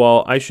building the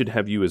wall. I should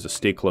have you as a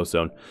stay close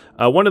zone.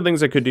 One of the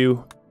things I could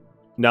do,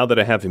 now that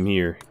I have him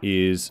here,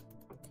 is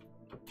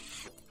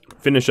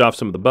finish off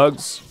some of the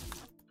bugs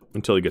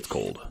until he gets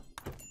cold.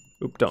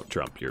 Oop, don't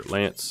drop your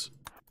lance.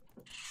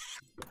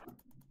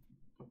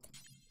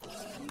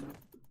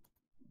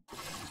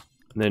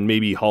 And then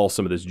maybe haul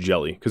some of this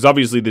jelly, because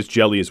obviously this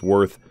jelly is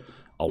worth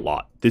a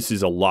lot. This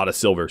is a lot of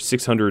silver.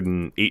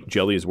 608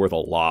 jelly is worth a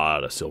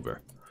lot of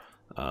silver.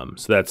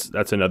 So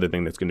that's another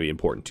thing that's going to be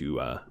important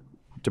to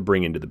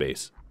bring into the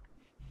base.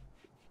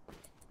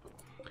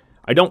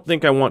 I don't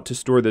think I want to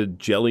store the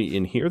jelly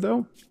in here,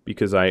 though,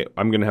 because I'm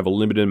going to have a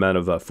limited amount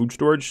of food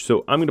storage.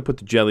 So I'm going to put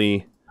the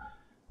jelly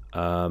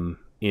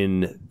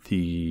in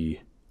the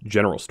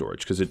general storage,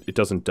 because it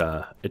doesn't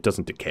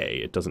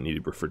decay. It doesn't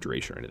need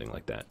refrigeration or anything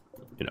like that.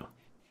 You know,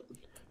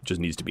 it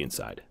just needs to be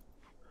inside.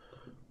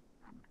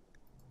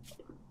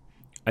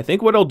 I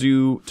think what I'll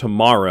do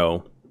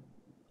tomorrow,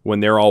 when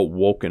they're all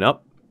woken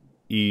up,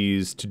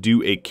 is to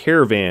do a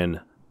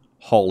caravan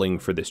hauling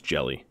for this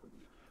jelly.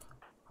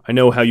 I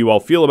know how you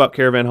all feel about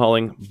caravan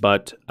hauling,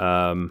 but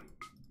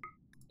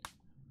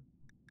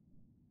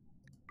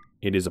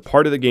it is a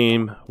part of the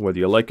game, whether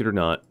you like it or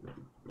not.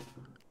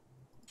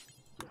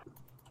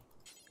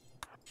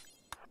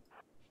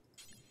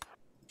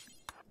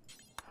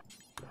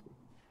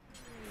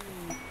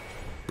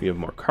 We have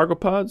more cargo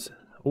pods.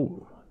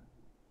 Ooh.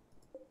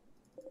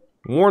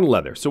 Worn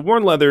leather. So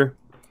worn leather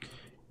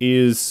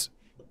is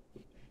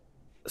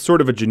sort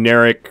of a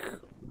generic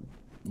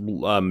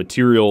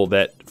material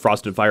that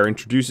Frost and Fire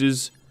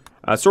introduces.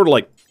 Sort of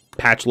like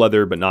patch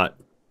leather, but not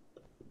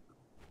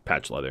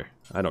patch leather.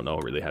 I don't know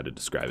really how to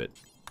describe it.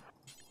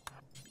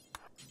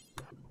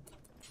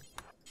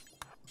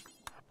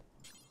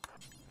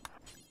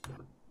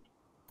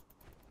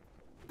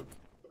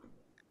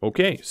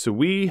 Okay, so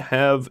we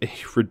have a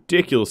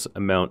ridiculous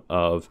amount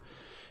of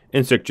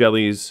insect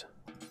jellies.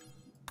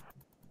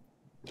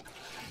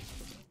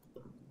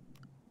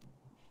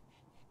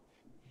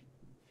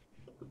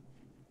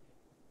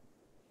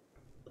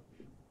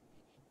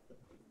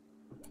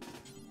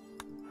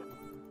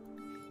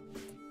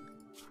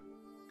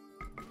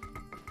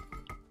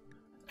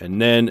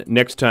 And then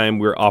next time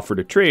we're offered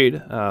a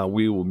trade,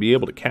 we will be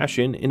able to cash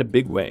in a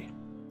big way.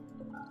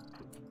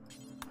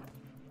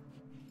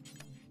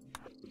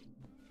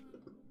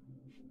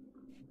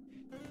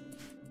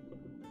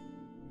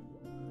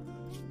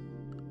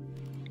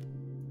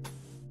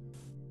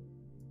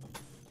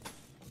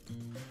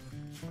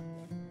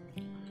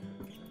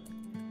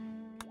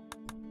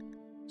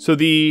 So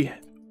the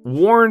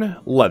worn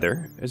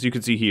leather, as you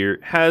can see here,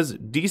 has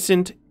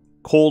decent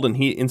cold and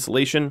heat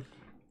insulation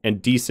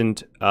and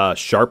decent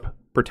sharp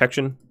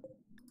protection.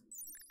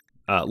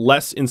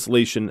 Less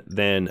insulation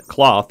than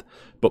cloth,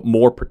 but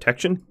more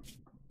protection.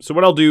 So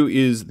what I'll do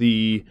is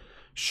the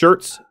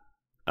shirts,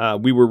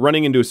 we were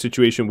running into a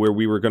situation where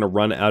we were going to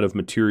run out of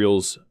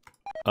materials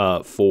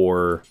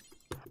for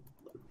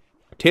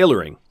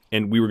tailoring,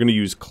 and we were going to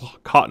use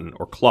cotton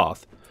or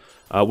cloth.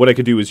 What I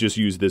could do is just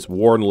use this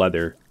worn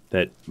leather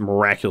that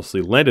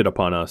miraculously landed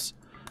upon us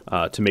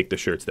to make the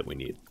shirts that we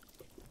need.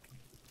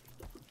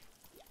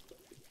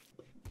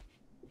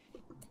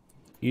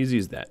 Easy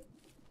as that.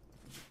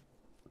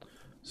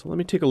 So let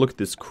me take a look at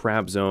this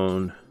crab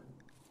zone.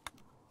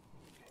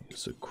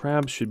 So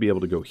crabs should be able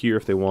to go here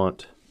if they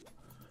want.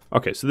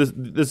 Okay, so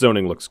this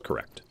zoning looks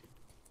correct.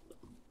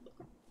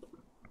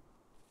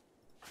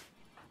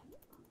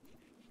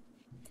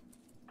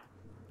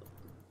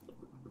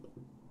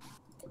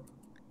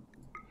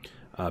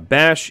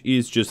 Bash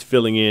is just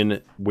filling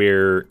in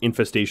where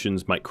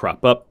infestations might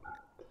crop up.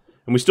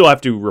 And we still have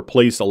to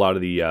replace a lot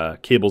of the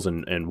cables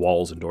and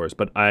walls and doors.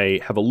 But I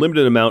have a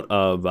limited amount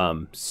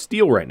of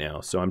steel right now.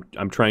 So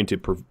I'm trying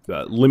to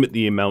limit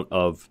the amount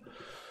of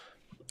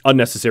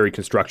unnecessary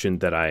construction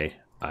that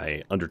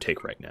I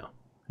undertake right now,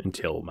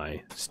 until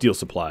my steel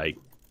supply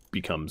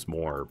becomes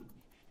more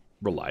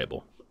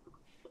reliable.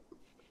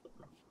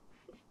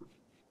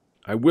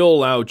 I will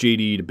allow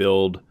JD to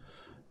build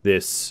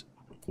this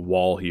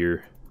wall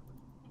here.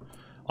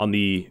 On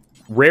the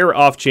rare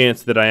off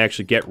chance that I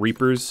actually get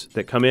reapers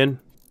that come in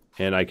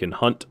and I can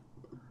hunt.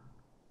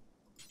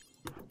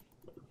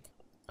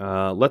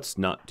 Let's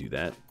not do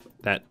that.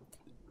 That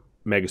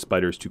mega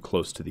spider is too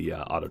close to the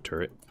auto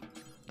turret.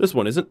 This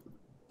one isn't.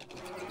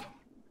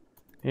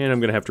 And I'm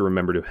going to have to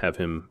remember to have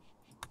him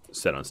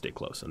set on stay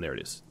close. And there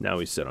it is. Now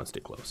he's set on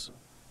stay close.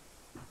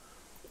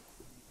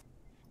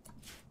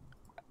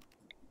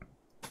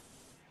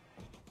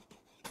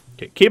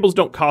 Okay, cables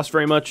don't cost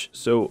very much,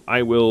 so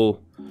I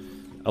will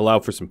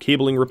allow for some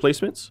cabling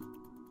replacements.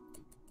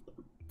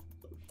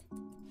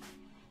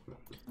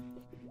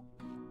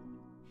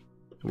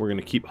 We're going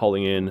to keep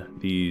hauling in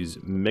these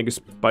mega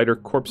spider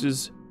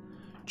corpses.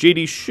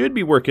 JD should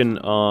be working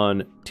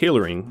on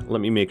tailoring. Let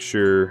me make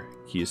sure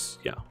he's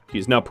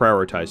now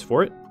prioritized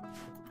for it.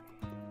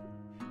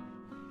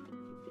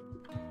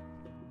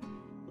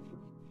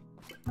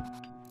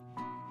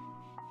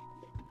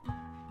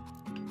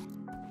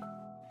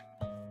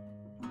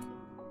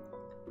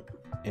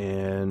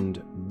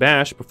 And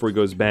Bash, before he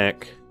goes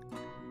back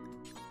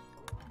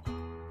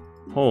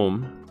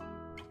home,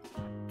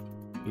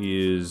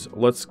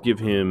 let's give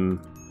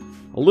him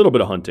a little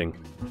bit of hunting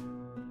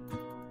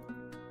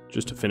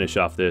just to finish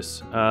off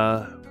this.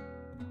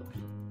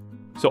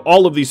 So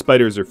all of these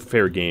spiders are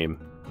fair game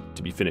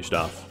to be finished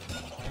off.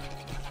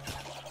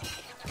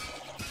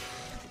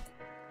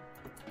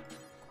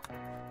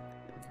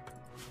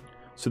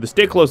 So the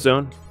stay close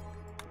zone,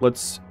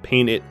 let's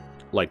paint it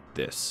like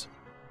this.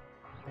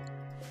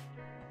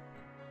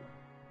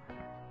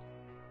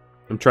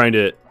 I'm trying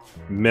to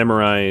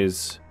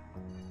memorize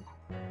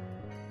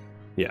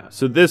Yeah,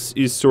 so this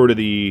is sort of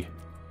the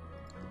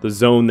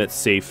zone that's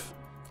safe,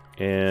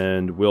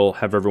 and we'll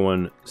have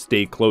everyone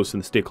stay close in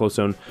the stay close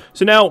zone.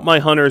 So now my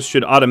hunters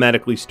should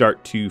automatically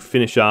start to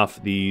finish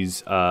off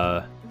these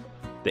the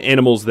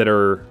animals that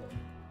are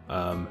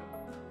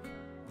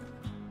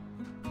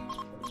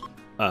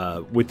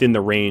within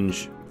the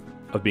range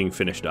of being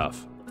finished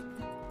off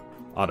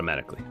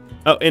automatically.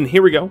 Oh, and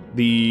here we go.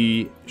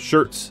 The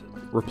shirts,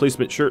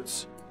 replacement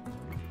shirts.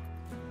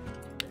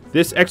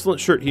 This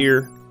excellent shirt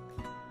here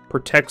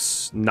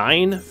protects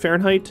 9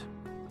 Fahrenheit.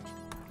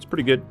 It's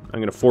pretty good. I'm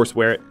going to force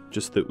wear it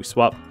just that we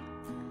swap.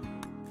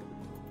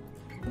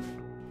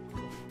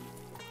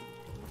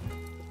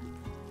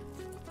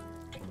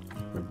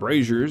 My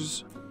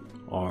braziers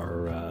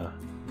are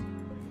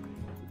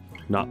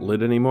not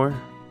lit anymore.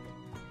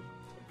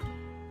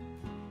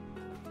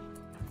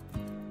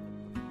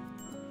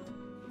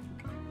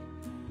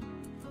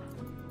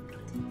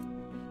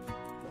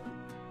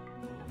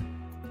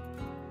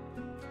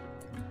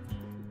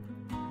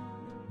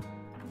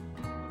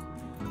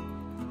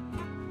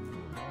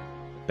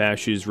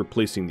 Bash is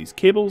replacing these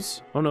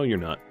cables. Oh, no, you're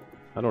not.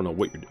 I don't know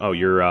what you're... Oh,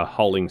 you're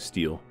hauling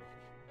steel.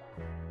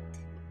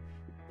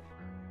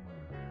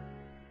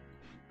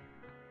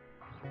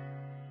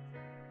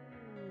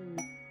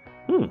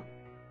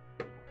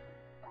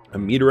 A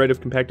meteorite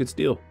of compacted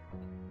steel.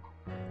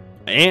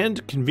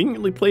 And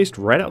conveniently placed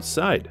right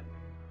outside.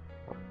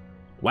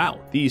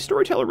 Wow, the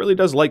storyteller really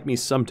does like me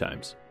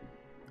sometimes.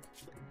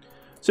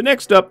 So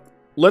next up,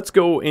 let's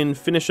go and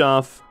finish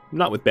off,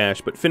 not with Bash,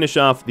 but finish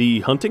off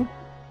the hunting.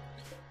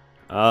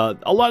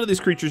 A lot of these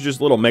creatures are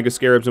just little mega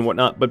scarabs and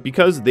whatnot, but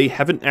because they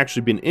haven't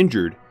actually been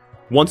injured,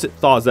 once it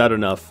thaws out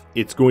enough,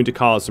 it's going to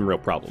cause some real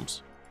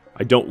problems.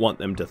 I don't want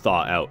them to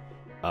thaw out,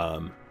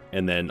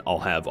 and then I'll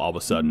have all of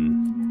a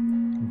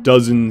sudden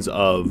dozens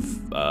of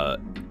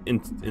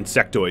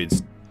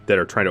insectoids that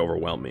are trying to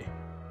overwhelm me.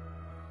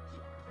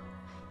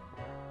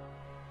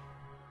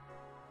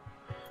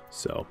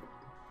 So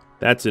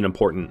that's an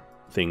important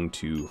thing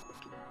to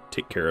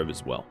take care of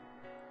as well.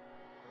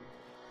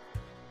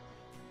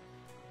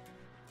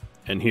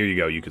 And here you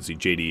go, you can see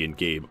JD and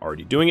Gabe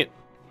already doing it.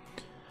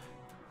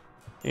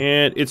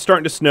 And it's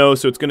starting to snow,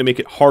 so it's going to make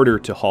it harder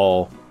to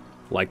haul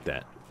like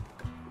that.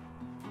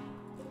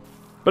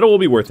 But it will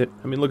be worth it.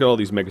 I mean, look at all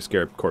these Mega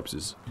Scarab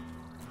corpses.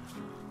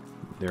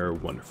 They're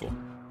wonderful.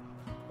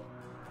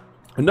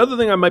 Another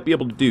thing I might be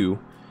able to do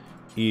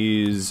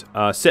is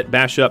set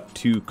Bash up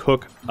to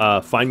cook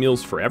fine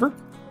meals forever.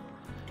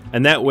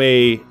 And that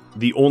way,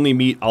 the only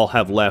meat I'll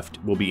have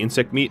left will be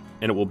insect meat,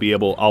 and it will be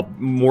able, I'll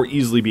more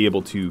easily be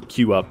able to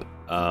queue up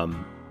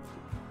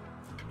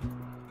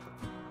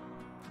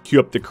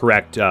the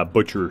correct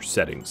butcher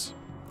settings.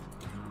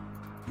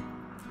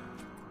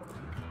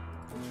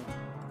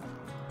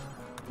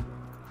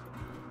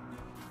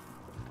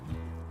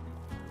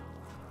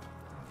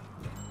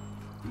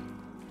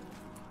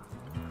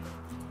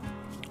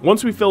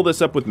 Once we fill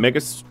this up with mega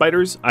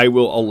spiders, I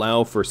will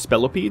allow for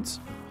spellopedes,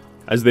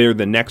 as they are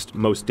the next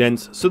most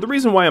dense. So the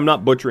reason why I'm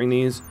not butchering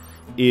these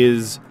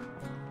is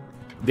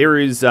there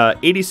is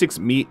 86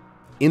 meat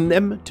in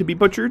them to be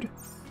butchered,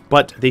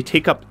 but they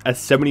take up a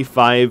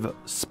 75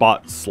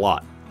 spot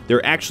slot.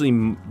 They're actually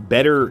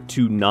better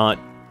to not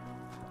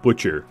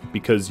butcher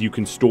because you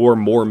can store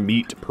more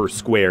meat per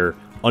square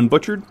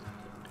unbutchered.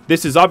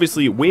 This is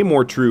obviously way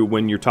more true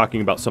when you're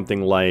talking about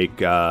something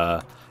like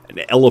an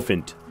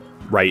elephant,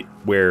 right,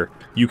 where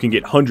you can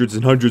get hundreds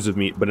and hundreds of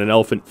meat, but an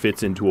elephant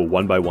fits into a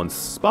 1x1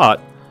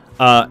 spot.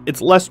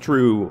 It's less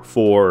true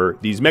for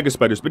these mega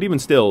spiders, but even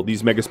still,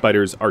 these mega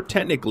spiders are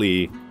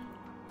technically,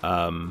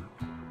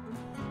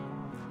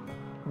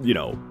 you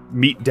know,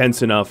 meat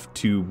dense enough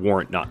to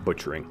warrant not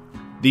butchering.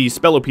 The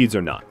spellopedes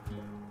are not.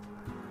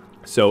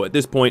 So at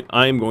this point,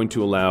 I am going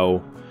to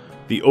allow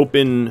the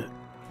open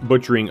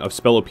butchering of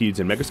spellopedes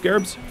and mega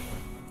scarabs.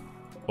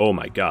 Oh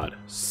my god.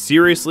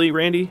 Seriously,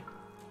 Randy?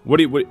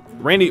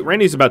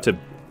 Randy's about to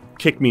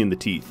kick me in the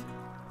teeth.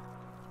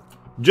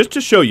 Just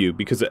to show you,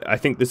 because I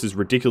think this is a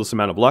ridiculous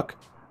amount of luck,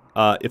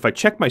 if I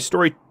check my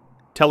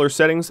storyteller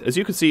settings, as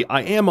you can see,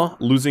 I am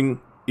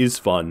losing is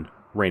fun,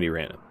 Randy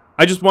Random.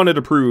 I just wanted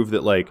to prove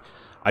that, like,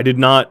 I did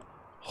not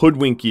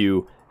hoodwink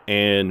you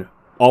and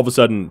all of a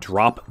sudden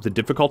drop the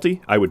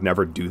difficulty. I would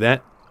never do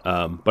that.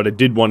 But I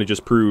did want to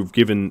just prove,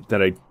 given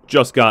that I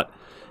just got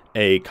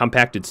a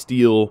compacted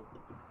steel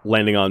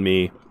landing on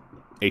me,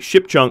 a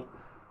ship chunk,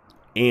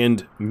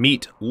 and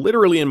meat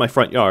literally in my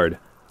front yard,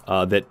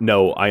 that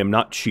no, I am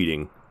not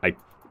cheating.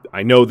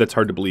 I know that's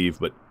hard to believe,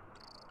 but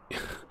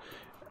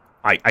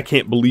I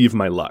can't believe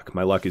my luck.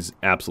 My luck is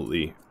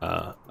absolutely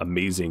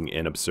amazing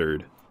and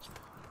absurd.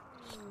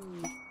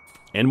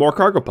 And more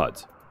cargo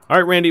pods. All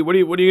right, Randy, what are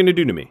you going to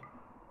do to me?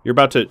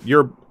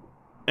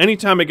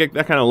 Anytime I get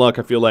that kind of luck,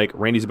 I feel like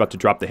Randy's about to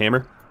drop the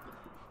hammer.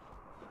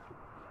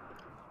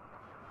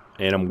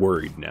 And I'm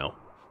worried now.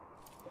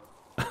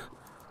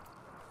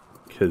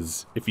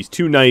 Because if he's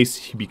too nice,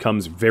 he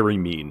becomes very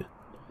mean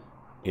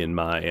in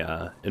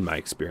my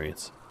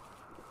experience.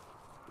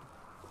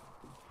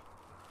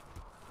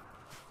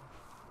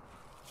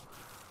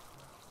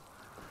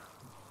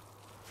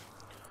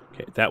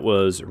 Okay, that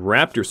was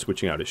Raptor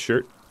switching out his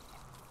shirt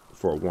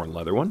for a worn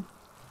leather one.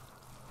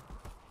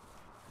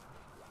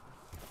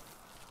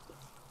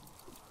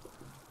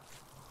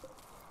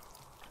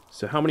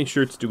 So how many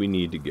shirts do we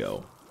need to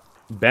go?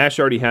 Bash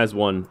already has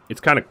one.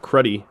 It's kind of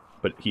cruddy,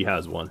 but he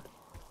has one.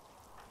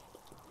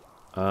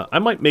 I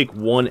might make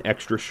one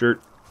extra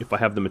shirt if I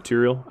have the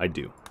material. I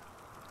do.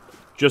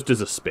 Just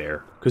as a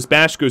spare. Because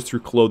Bash goes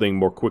through clothing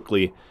more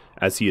quickly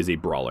as he is a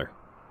brawler.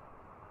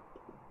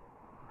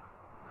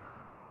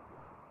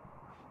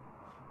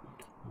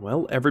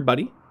 Well,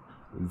 everybody,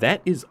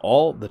 that is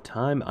all the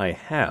time I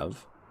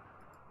have.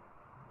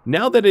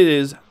 Now that it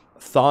is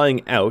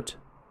thawing out,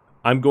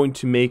 I'm going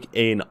to make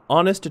an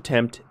honest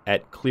attempt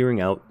at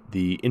clearing out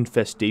the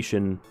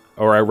infestation,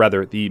 or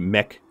rather the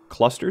mech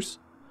clusters,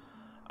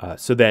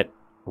 so that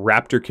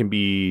Raptor can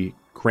be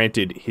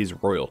granted his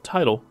royal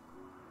title.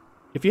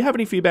 If you have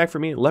any feedback for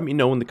me, let me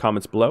know in the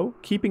comments below,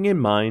 keeping in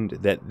mind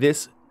that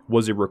this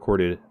was a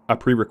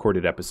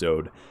pre-recorded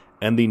episode,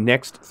 and the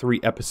next 3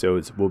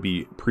 episodes will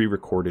be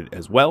pre-recorded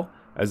as well,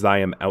 as I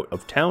am out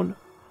of town,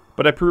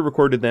 but I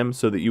pre-recorded them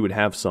so that you would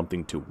have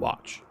something to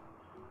watch.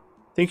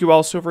 Thank you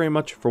all so very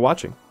much for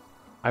watching.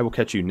 I will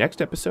catch you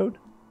next episode.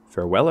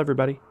 Farewell,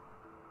 everybody.